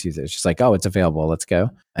 please use it. It's just like, oh, it's available. Let's go.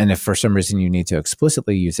 And if for some reason you need to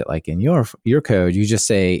explicitly use it, like in your code, you just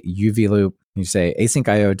say UV loop, you say async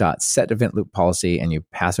IO.set event loop policy, and you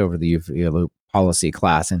pass over the UV loop policy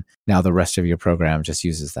class. And now the rest of your program just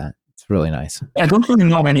uses that. It's really nice. I don't really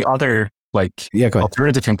know any other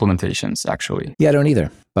alternative implementations, actually. Yeah, I don't either,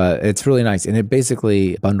 but it's really nice. And it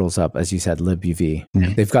basically bundles up, as you said, libuv.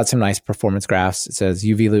 Mm-hmm. They've got some nice performance graphs. It says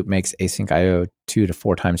UV loop makes async IO 2 to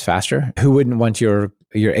 4 times faster. Who wouldn't want your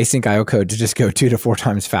async IO code to just go 2 to 4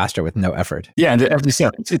 times faster with no effort? Yeah, and as you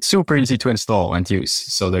said, it's super easy to install and use.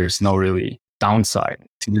 So there's no really downside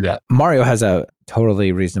to do that. Mario has a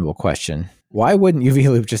totally reasonable question. Why wouldn't UV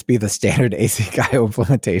loop just be the standard async IO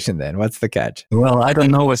implementation then? What's the catch? Well, I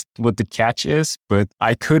don't know what the catch is, but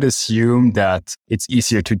I could assume that it's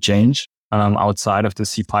easier to change outside of the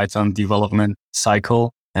C Python development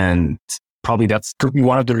cycle. And probably could be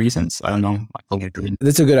one of the reasons. I don't know.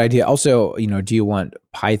 That's a good idea. Also, do you want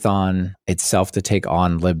Python itself to take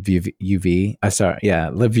on libuv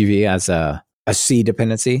as a C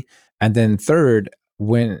dependency? And then third,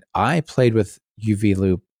 when I played with UV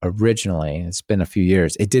loop originally, it's been a few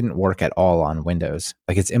years, it didn't work at all on Windows.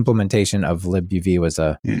 Like its implementation of libuv was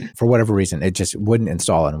for whatever reason, it just wouldn't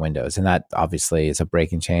install on Windows. And that obviously is a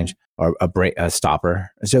breaking change or a stopper.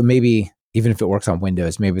 So maybe even if it works on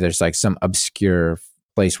Windows, maybe there's like some obscure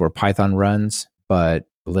place where Python runs, but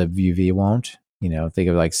libuv won't. Think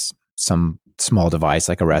of like some small device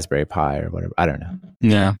like a Raspberry Pi or whatever. I don't know.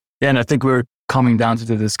 Yeah. And I think we're coming down to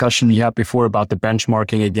the discussion you had before about the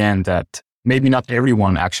benchmarking again, that maybe not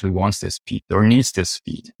everyone actually wants this speed or needs this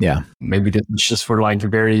speed. Yeah. Maybe it's just for like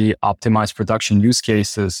very optimized production use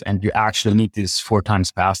cases and you actually need this 4 times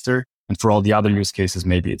faster. And for all the other use cases,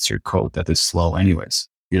 maybe it's your code that is slow anyways.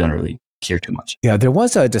 You don't really care too much. Yeah. There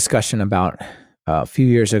was a discussion about a few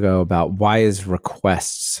years ago about why is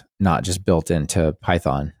requests not just built into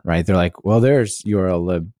Python, right? They're like, well, there's URL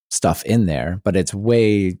lib stuff in there, but it's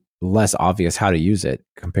way less obvious how to use it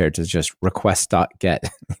compared to just request.get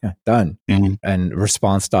done and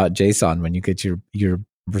response.json when you get your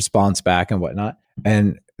response back and whatnot.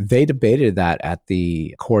 And they debated that at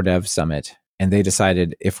the Core Dev Summit. And they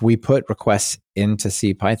decided if we put requests into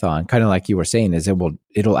C Python, kind of like you were saying, is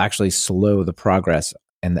it'll actually slow the progress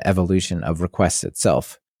and the evolution of requests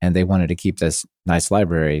itself. And they wanted to keep this nice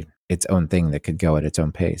library its own thing that could go at its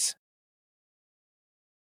own pace.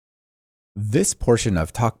 This portion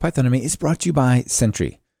of Talk Pythonomy is brought to you by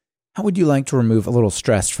Sentry. How would you like to remove a little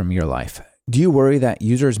stress from your life? Do you worry that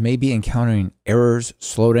users may be encountering errors,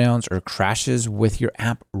 slowdowns, or crashes with your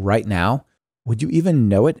app right now? Would you even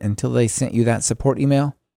know it until they sent you that support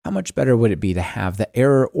email? How much better would it be to have the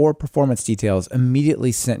error or performance details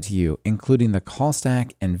immediately sent to you, including the call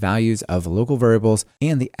stack and values of local variables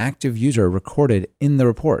and the active user recorded in the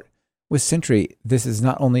report? With Sentry, this is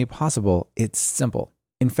not only possible, it's simple.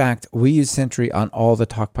 In fact, we use Sentry on all the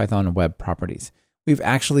TalkPython web properties. We've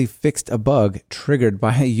actually fixed a bug triggered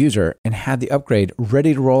by a user and had the upgrade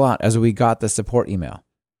ready to roll out as we got the support email.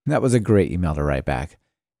 That was a great email to write back.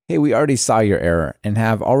 Hey, we already saw your error and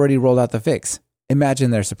have already rolled out the fix.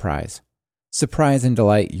 Imagine their surprise. Surprise and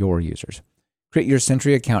delight your users. Create your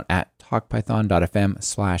Sentry account at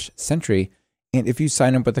talkpython.fm/Sentry. And if you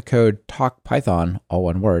sign up with the code TalkPython, all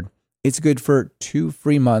one word, it's good for 2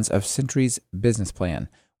 free months of Sentry's business plan,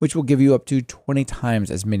 which will give you up to 20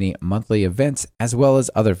 times as many monthly events as well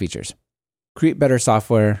as other features. Create better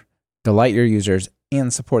software, delight your users,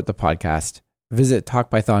 and support the podcast. Visit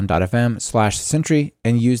talkpython.fm/Sentry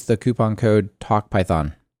and use the coupon code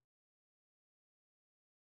TalkPython.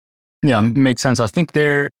 Yeah, makes sense. I think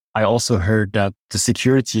I also heard that the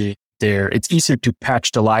security there, it's easier to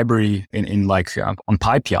patch the library in like on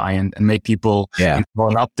PyPI and make people install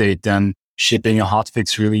an update than shipping a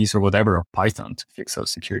hotfix release or whatever of Python to fix those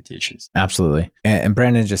security issues. Absolutely. And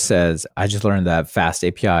Brandon just says, I just learned that Fast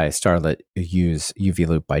API Starlet use UV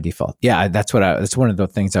Loop by default. Yeah, that's one of the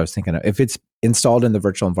things I was thinking of. If it's installed in the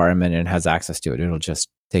virtual environment and has access to it, it'll just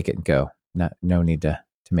take it and go. No need to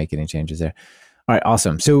make any changes there. All right,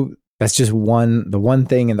 awesome. So that's just the one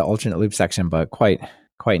thing in the alternate loop section, but quite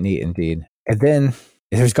neat indeed. And then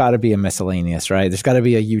there's got to be a miscellaneous, right? There's got to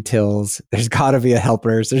be a utils. There's got to be a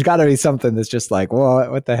helpers. There's got to be something that's just like, well,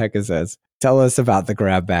 what the heck is this? Tell us about the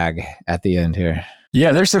grab bag at the end here.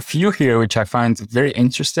 Yeah, there's a few here which I find very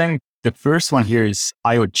interesting. The first one here is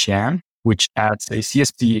IOChan, which adds a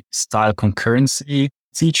CSV style concurrency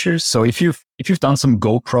feature. So if you've done some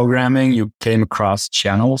Go programming, you came across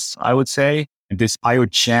channels, I would say. And this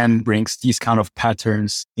IOChan brings these kind of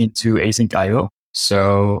patterns into async IO.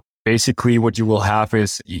 So basically what you will have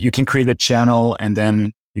is you can create a channel and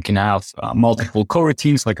then you can have multiple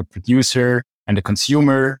coroutines like a producer and a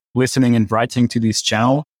consumer listening and writing to this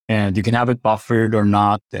channel. And you can have it buffered or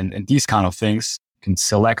not and these kind of things. You can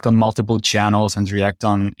select on multiple channels and react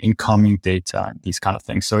on incoming data, these kind of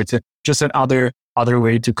things. So it's just another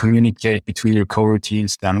way to communicate between your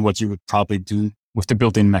coroutines than what you would probably do with the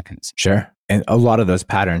built-in mechanism. Sure. And a lot of those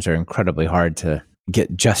patterns are incredibly hard to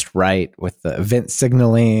get just right with the event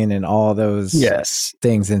signaling and all those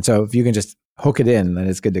things. And so if you can just hook it in, then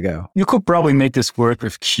it's good to go. You could probably make this work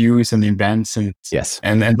with queues and events and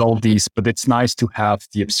all these, but it's nice to have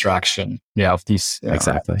the abstraction of these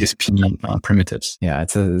these primitives. Yeah,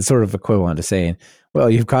 it's a sort of equivalent to saying, well,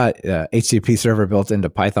 you've got HTTP server built into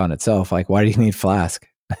Python itself. Like, why do you need Flask?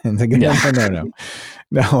 And like, no,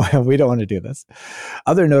 we don't want to do this.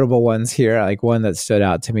 Other notable ones here, like one that stood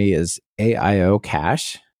out to me is AIO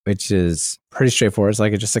cache, which is pretty straightforward. It's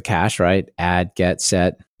like just a cache, right? Add, get,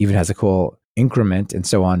 set, even has a cool increment and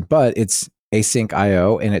so on. But it's async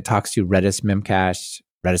IO and it talks to Redis Memcache,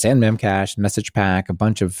 Redis and Memcache, message pack, a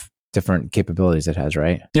bunch of different capabilities it has,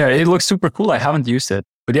 right? Yeah, it looks super cool. I haven't used it.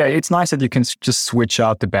 But yeah, it's nice that you can just switch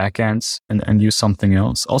out the backends and use something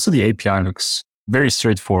else. Also, the API looks very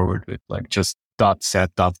straightforward with like just .set,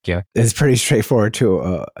 .get. It's pretty straightforward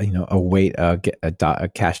to await a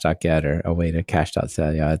cache.get or await a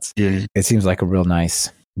cache.set. Yeah, it seems like a real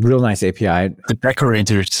nice API. The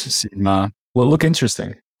decorators look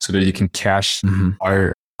interesting so that you can cache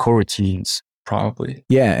our coroutines probably.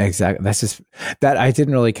 Yeah, exactly. That's just that I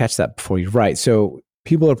didn't really catch that before. You're right. So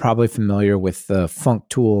people are probably familiar with the Func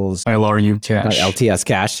Tools LRU cache, LTS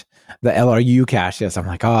cache, the LRU cache. Yes, I'm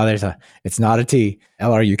like, it's not a T.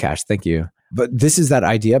 LRU cache. Thank you. But this is that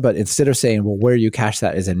idea. But instead of saying, well, where you cache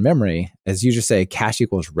that is in memory, as you just say, cache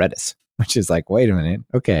equals Redis, which is like, wait a minute.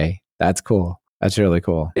 Okay, that's cool. That's really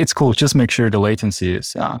cool. It's cool. Just make sure the latency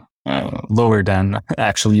is lower than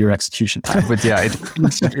actually your execution time. But yeah,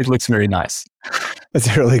 it looks very nice. That's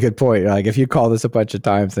a really good point. Like if you call this a bunch of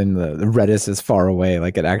times, then the Redis is far away.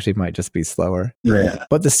 Like it actually might just be slower. Yeah.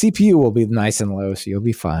 But the CPU will be nice and low, so you'll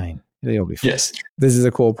be fine. You'll be fine. Yes. This is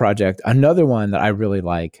a cool project. Another one that I really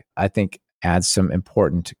like, I think adds some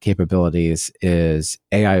important capabilities is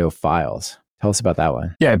AIO files. Tell us about that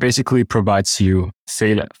one. Yeah, it basically provides you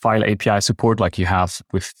file API support like you have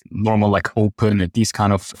with normal like open and these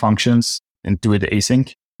kind of functions and do it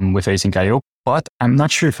async with async IO. but I'm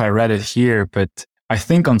not sure if I read it here, but I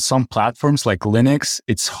think on some platforms like Linux,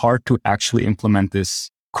 it's hard to actually implement this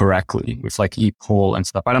correctly with like epoll and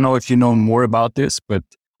stuff. I don't know if you know more about this, but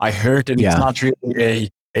I heard that it's not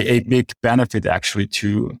really a big benefit actually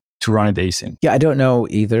to run it async. Yeah, I don't know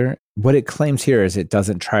either. What it claims here is it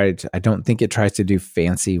doesn't try to, I don't think it tries to do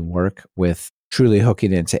fancy work with truly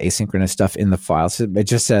hooking into asynchronous stuff in the file. So it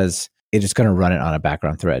just says it's just going to run it on a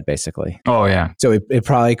background thread, basically. Oh, yeah. So it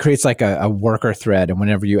probably creates like a worker thread. And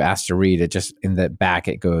whenever you ask to read, it just in the back,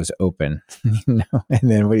 it goes open. And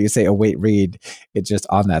then when you say await read, it just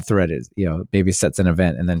on that thread is, maybe sets an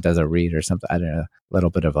event and then does a read or something. I don't know, a little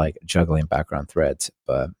bit of like juggling background threads.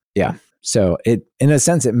 But yeah. So it, in a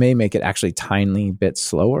sense, it may make it actually tiny bit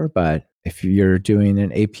slower, but if you're doing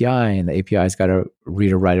an API and the API's got to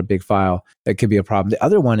read or write a big file, that could be a problem. The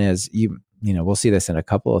other one is we'll see this in a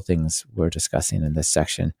couple of things we're discussing in this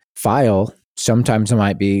section. File, sometimes it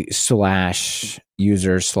might be /user/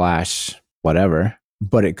 whatever,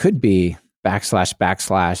 but it could be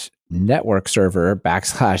 // network server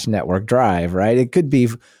 / network drive, right? It could be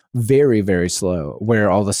very, very slow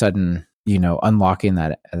where all of a sudden, unlocking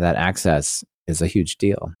that access is a huge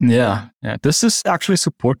deal. Yeah. This is actually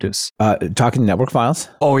support this. Talking network files?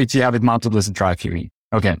 Oh, if you have it mounted as a drive, you mean?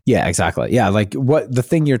 Okay. Yeah, exactly. Yeah, like what the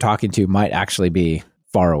thing you're talking to might actually be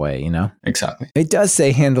far away, Exactly. It does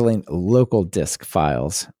say handling local disk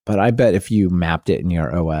files, but I bet if you mapped it in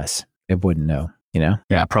your OS, it wouldn't know,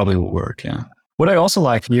 Yeah, probably will work, yeah. What I also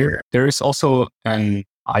like here, there is also an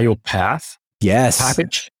IO path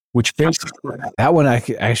package, which basically... That one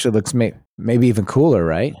actually looks maybe even cooler,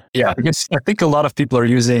 right? Yeah, because I think a lot of people are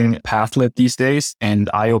using Pathlet these days, and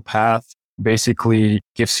IO path basically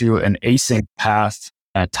gives you an async path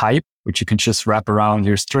type, which you can just wrap around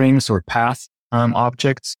your strings or path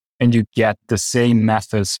objects, and you get the same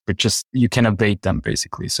methods, but just you can await them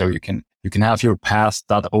basically. So you can have your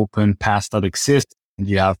path.open, path.exist, and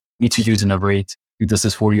you need to use an await. It does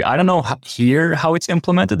this for you. I don't know how it's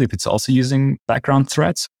implemented, if it's also using background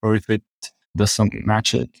threads or if it does some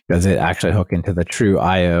magic. Does it actually hook into the true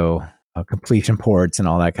IO completion ports and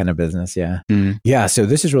all that kind of business? Yeah. Yeah. So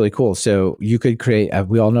this is really cool. So you could create,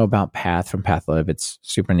 we all know about Path from Pathlib. It's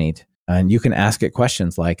super neat. And you can ask it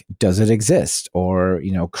questions like, does it exist? Or,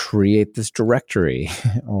 create this directory,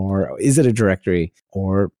 or is it a directory?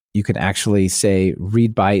 Or you can actually say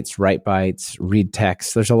read bytes, write bytes, read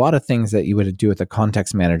text. There's a lot of things that you would do with a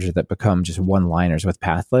context manager that become just one-liners with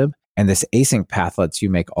Pathlib. And this async path lets you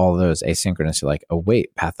make all those asynchronous. You're like,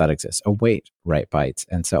 await, path.exists, await, write bytes,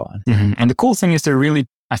 and so on. Mm-hmm. And the cool thing is they really,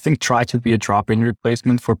 I think, try to be a drop-in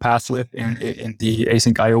replacement for Pathlib in the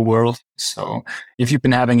async IO world. So if you've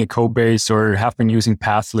been having a code base or have been using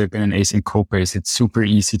Pathlib in an async code base, it's super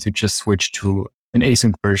easy to just switch to an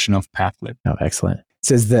async version of Pathlib. Oh, excellent. It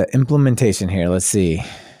says the implementation here. Let's see.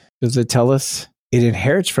 Does it tell us? It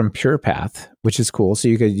inherits from PurePath, which is cool. So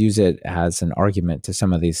you could use it as an argument to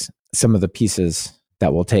some of the pieces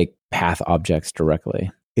that will take path objects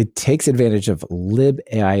directly. It takes advantage of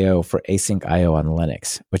libaio for async IO on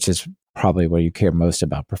Linux, which is probably where you care most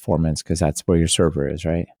about performance because that's where your server is,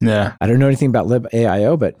 right? Yeah. I don't know anything about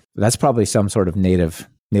libaio, but that's probably some sort of native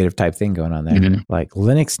type thing going on there. Mm-hmm. Like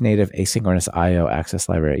Linux native asynchronous IO access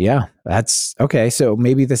library. Yeah, that's okay. So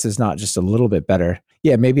maybe this is not just a little bit better.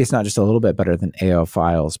 Yeah, maybe it's not just a little bit better than AO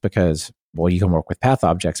files because, well, you can work with path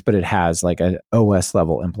objects, but it has like an OS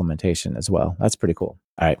level implementation as well. That's pretty cool.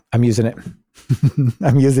 All right, I'm using it.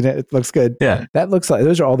 I'm using it. It looks good. Yeah. That looks like,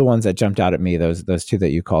 those are all the ones that jumped out at me. Those two that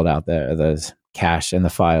you called out, those cache and the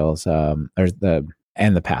files,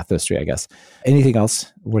 and the path, those three, I guess. Anything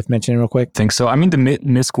else worth mentioning real quick? I think so. I mean, the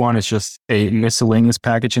MISC one is just a miscellaneous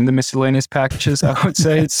package in the miscellaneous packages, I would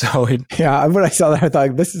say. So yeah, when I saw that, I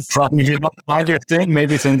thought this is probably not your thing.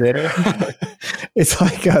 Maybe it's in there. It's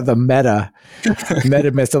like the meta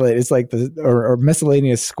miscellaneous. It's like or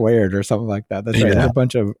miscellaneous squared or something like that. That's right. There's a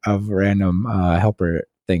bunch of random helper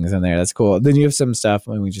things in there. That's cool. Then you have some stuff,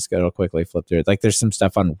 and we just go quickly flip through it. Like there's some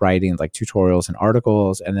stuff on writing, like tutorials and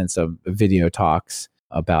articles, and then some video talks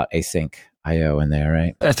about async IO in there,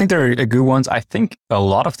 right? I think there are good ones. I think a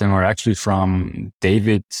lot of them are actually from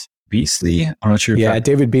David Beasley. I'm not sure. Yeah,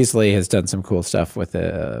 David Beasley has done some cool stuff with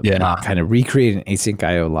kind of recreating async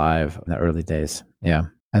IO live in the early days. Yeah.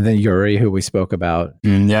 And then Yuri, who we spoke about.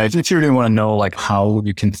 Yeah, if you really want to know like how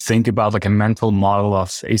you can think about like a mental model of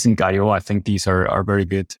async IO, I think these are very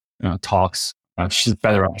good talks. Should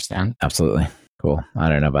better understand. Absolutely. Cool. I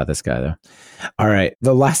don't know about this guy though. All right.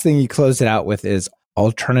 The last thing you closed it out with is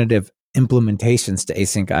alternative implementations to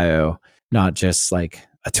async IO, not just like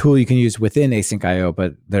a tool you can use within asyncio,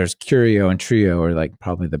 but there's Curio and Trio are like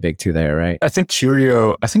probably the big two there, right? I think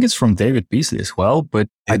Curio, I think it's from David Beasley as well, but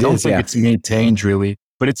I don't think it's maintained really.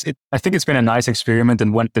 But I think it's been a nice experiment.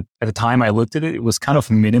 And at the time I looked at it, it was kind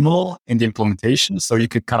of minimal in the implementation. So you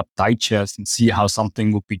could kind of digest and see how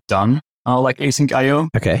something would be done, like async IO.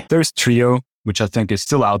 Okay. There's Trio, which I think is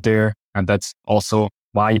still out there. And that's also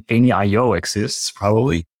why any IO exists,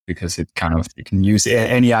 probably, because you can use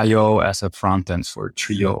any IO as a front end for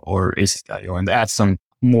Trio or async IO and add some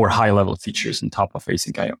more high-level features on top of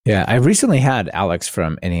async IO. Yeah, I recently had Alex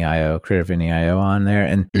from NEIO, Creative NEIO on there.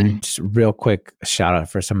 And just real quick shout out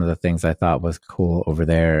for some of the things I thought was cool over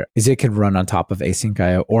there is it could run on top of async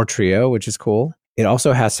IO or Trio, which is cool. It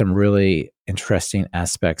also has some really interesting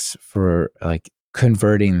aspects for like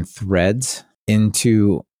converting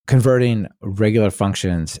regular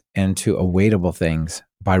functions into awaitable things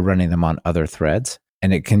by running them on other threads.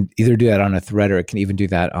 And it can either do that on a thread or it can even do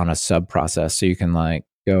that on a sub process. So you can like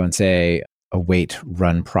go and say await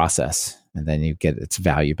run process, and then you get its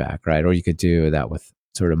value back, right? Or you could do that with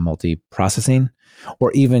sort of multi-processing,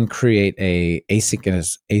 or even create a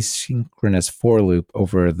asynchronous for loop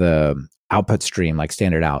over the output stream, like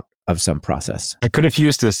standard out of some process. I could have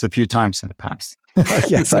used this a few times in the past.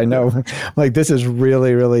 Yes, I know. Like this is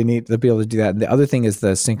really, really neat to be able to do that. And the other thing is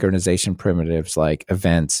the synchronization primitives like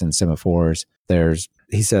events and semaphores.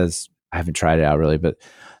 He says, I haven't tried it out really, but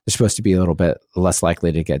they're supposed to be a little bit less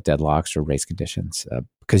likely to get deadlocks or race conditions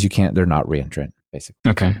because they're not reentrant basically.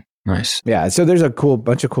 Okay, nice. Yeah, so there's a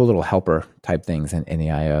bunch of cool little helper type things in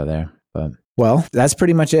NEIO there. But well, that's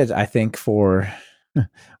pretty much it, I think, for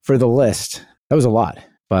the list. That was a lot.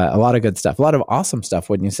 But a lot of good stuff, a lot of awesome stuff,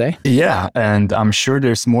 wouldn't you say? Yeah, and I'm sure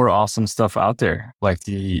there's more awesome stuff out there, like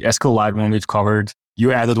the SQLite one we've covered.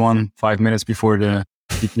 You added one 5 minutes before the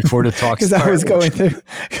talk Because I was going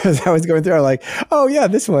through, I'm like, oh yeah,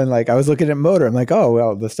 this one. Like I was looking at Motor. I'm like, oh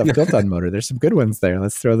well, the stuff built on Motor. There's some good ones there.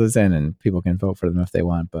 Let's throw those in, and people can vote for them if they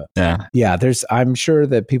want. But yeah. I'm sure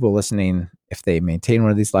that people listening, if they maintain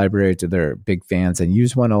one of these libraries or they're big fans and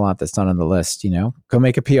use one a lot that's not on the list, go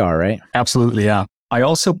make a PR, right? Absolutely, yeah. I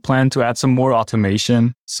also plan to add some more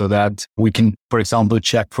automation so that we can, for example,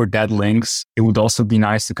 check for dead links. It would also be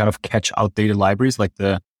nice to kind of catch outdated libraries like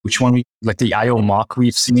the IO mock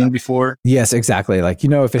we've seen before. Yes, exactly. Like,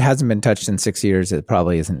 if it hasn't been touched in 6 years, it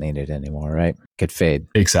probably isn't needed anymore, right? Could fade.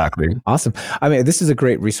 Exactly. Awesome. I mean, this is a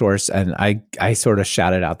great resource. And I sort of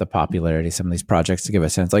shouted out the popularity of some of these projects to give a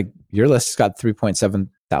sense. Like your list has got 3.7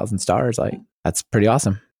 thousand stars. Like that's pretty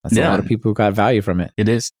awesome. That's a lot of people who got value from it. It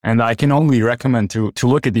is. And I can only recommend to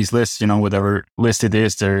look at these lists, whatever list it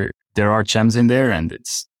is, there are gems in there and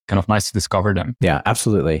it's kind of nice to discover them. Yeah,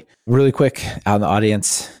 absolutely. Really quick out in the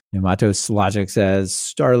audience, Matos Logic says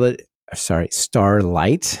Starlight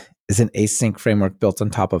is an async framework built on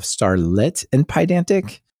top of Starlit and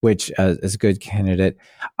Pydantic, which is a good candidate.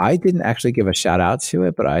 I didn't actually give a shout out to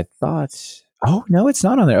it, but I thought, oh no, it's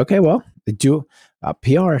not on there. Okay, well, do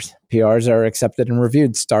PRs are accepted and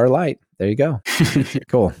reviewed. Starlight. There you go.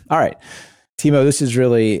 Cool. All right. Timo, this is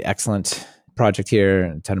really excellent project here.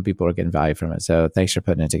 A ton of people are getting value from it. So thanks for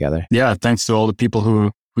putting it together. Yeah. Thanks to all the people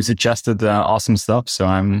who suggested awesome stuff. So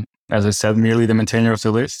I'm, as I said, merely the maintainer of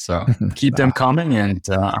the list. So keep them coming and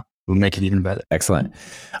we'll make it even better. Excellent.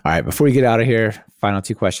 All right. Before we get out of here, final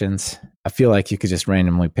 2 questions. I feel like you could just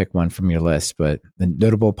randomly pick one from your list, but the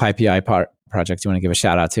notable PyPI project you want to give a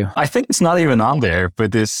shout out to? I think it's not even on there,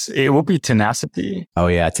 but it will be Tenacity. Oh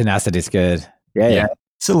yeah, Tenacity is good. Yeah.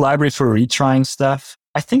 It's a library for retrying stuff.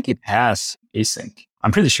 I think it has async.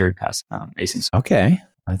 I'm pretty sure it has async. Okay,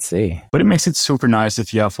 let's see. But it makes it super nice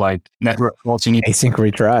if you have like network faults. You need async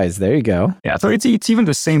retries. There you go. Yeah, so it's even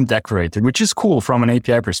the same decorated, which is cool from an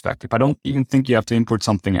API perspective. I don't even think you have to import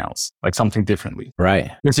something else, like something differently.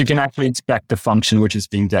 Right. Because you can actually inspect the function which is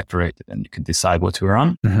being decorated and you can decide what to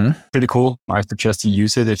run. Mm-hmm. Pretty cool. I suggest you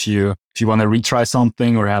use it if you want to retry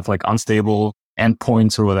something or have like unstable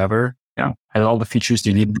endpoints or whatever. Yeah, has all the features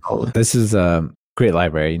you need. This is a great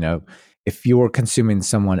library. If you're consuming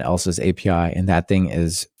someone else's API and that thing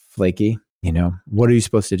is flaky, what are you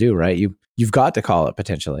supposed to do, right? You've got to call it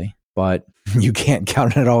potentially, but you can't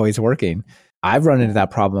count on it always working. I've run into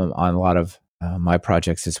that problem on a lot of my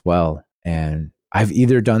projects as well. And I've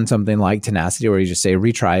either done something like Tenacity where you just say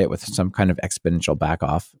retry it with some kind of exponential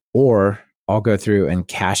backoff, or I'll go through and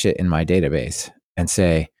cache it in my database and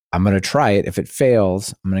say, I'm going to try it. If it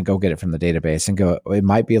fails, I'm going to go get it from the database and go, it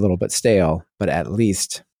might be a little bit stale, but at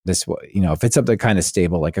least this, if it's something kind of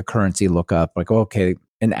stable, like a currency lookup, like, okay,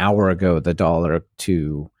 an hour ago, the dollar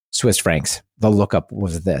to Swiss francs, the lookup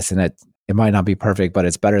was this. And it it might not be perfect, but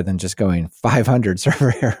it's better than just going 500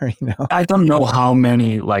 server error, I don't know how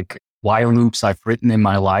many like while loops I've written in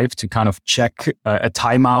my life to kind of check a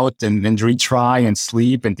timeout and retry and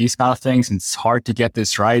sleep and these kind of things. And it's hard to get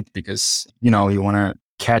this right because, you want to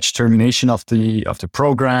catch termination of the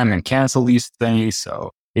program and cancel these things.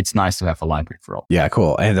 So it's nice to have a library for all. Yeah,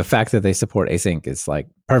 cool. And the fact that they support async is like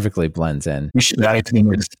perfectly blends in. We should add it to the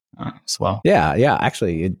list as well. Yeah.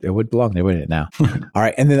 Actually, it would belong there, wouldn't it now? All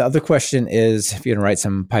right. And then the other question is, if you're going to write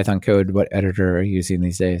some Python code, what editor are you using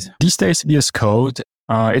these days? These days, VS Code.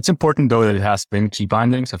 It's important, though, that it has bin key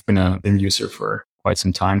bindings. I've been a bin user for quite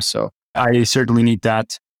some time, so I certainly need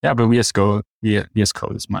that. Yeah, but VS Code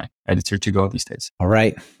is my editor to go these days. All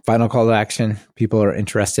right. Final call to action. People are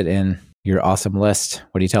interested in your awesome list.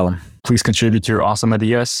 What do you tell them? Please contribute to your awesome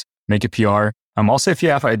ideas. Make a PR. Also, if you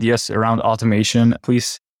have ideas around automation,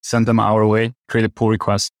 please send them our way. Create a pull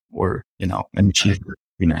request or, an achiever.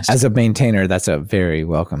 Be nice. As a maintainer, that's a very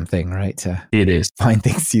welcome thing, right? It is. Find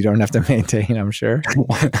things you don't have to maintain, I'm sure.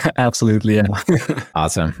 Absolutely, yeah.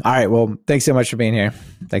 Awesome. All right. Well, thanks so much for being here.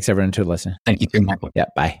 Thanks everyone to listen. Thank you too, Michael. Yeah,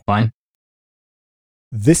 bye. Bye.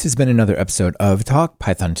 This has been another episode of Talk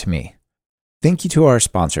Python to Me. Thank you to our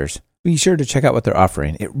sponsors. Be sure to check out what they're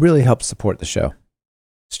offering. It really helps support the show.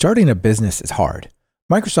 Starting a business is hard.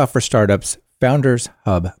 Microsoft for Startups Founders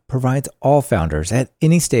Hub provides all founders at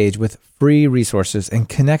any stage with free resources and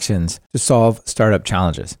connections to solve startup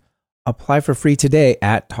challenges. Apply for free today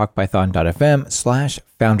at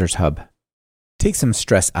talkpython.fm/foundershub. Take some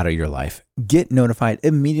stress out of your life. Get notified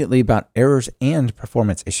immediately about errors and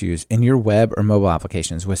performance issues in your web or mobile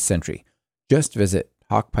applications with Sentry. Just visit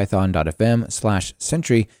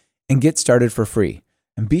talkpython.fm/Sentry and get started for free.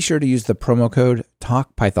 And be sure to use the promo code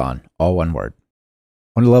TALKPython, all one word.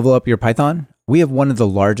 Want to level up your Python? We have one of the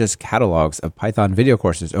largest catalogs of Python video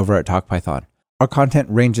courses over at TalkPython. Our content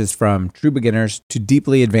ranges from true beginners to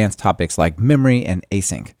deeply advanced topics like memory and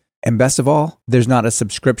async. And best of all, there's not a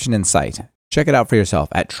subscription in sight. Check it out for yourself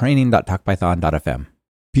at training.talkpython.fm.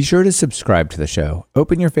 Be sure to subscribe to the show.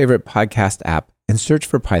 Open your favorite podcast app and search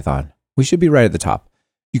for Python. We should be right at the top.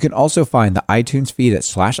 You can also find the iTunes feed at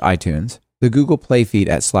 /iTunes, the Google Play feed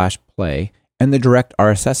at /play, and the direct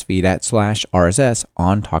RSS feed at /RSS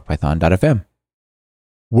on talkpython.fm.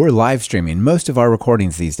 We're live streaming most of our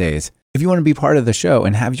recordings these days. If you want to be part of the show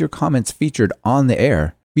and have your comments featured on the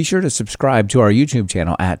air, be sure to subscribe to our YouTube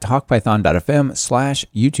channel at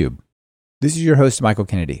talkpython.fm/YouTube. This is your host, Michael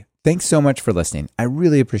Kennedy. Thanks so much for listening. I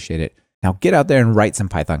really appreciate it. Now get out there and write some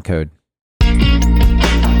Python code.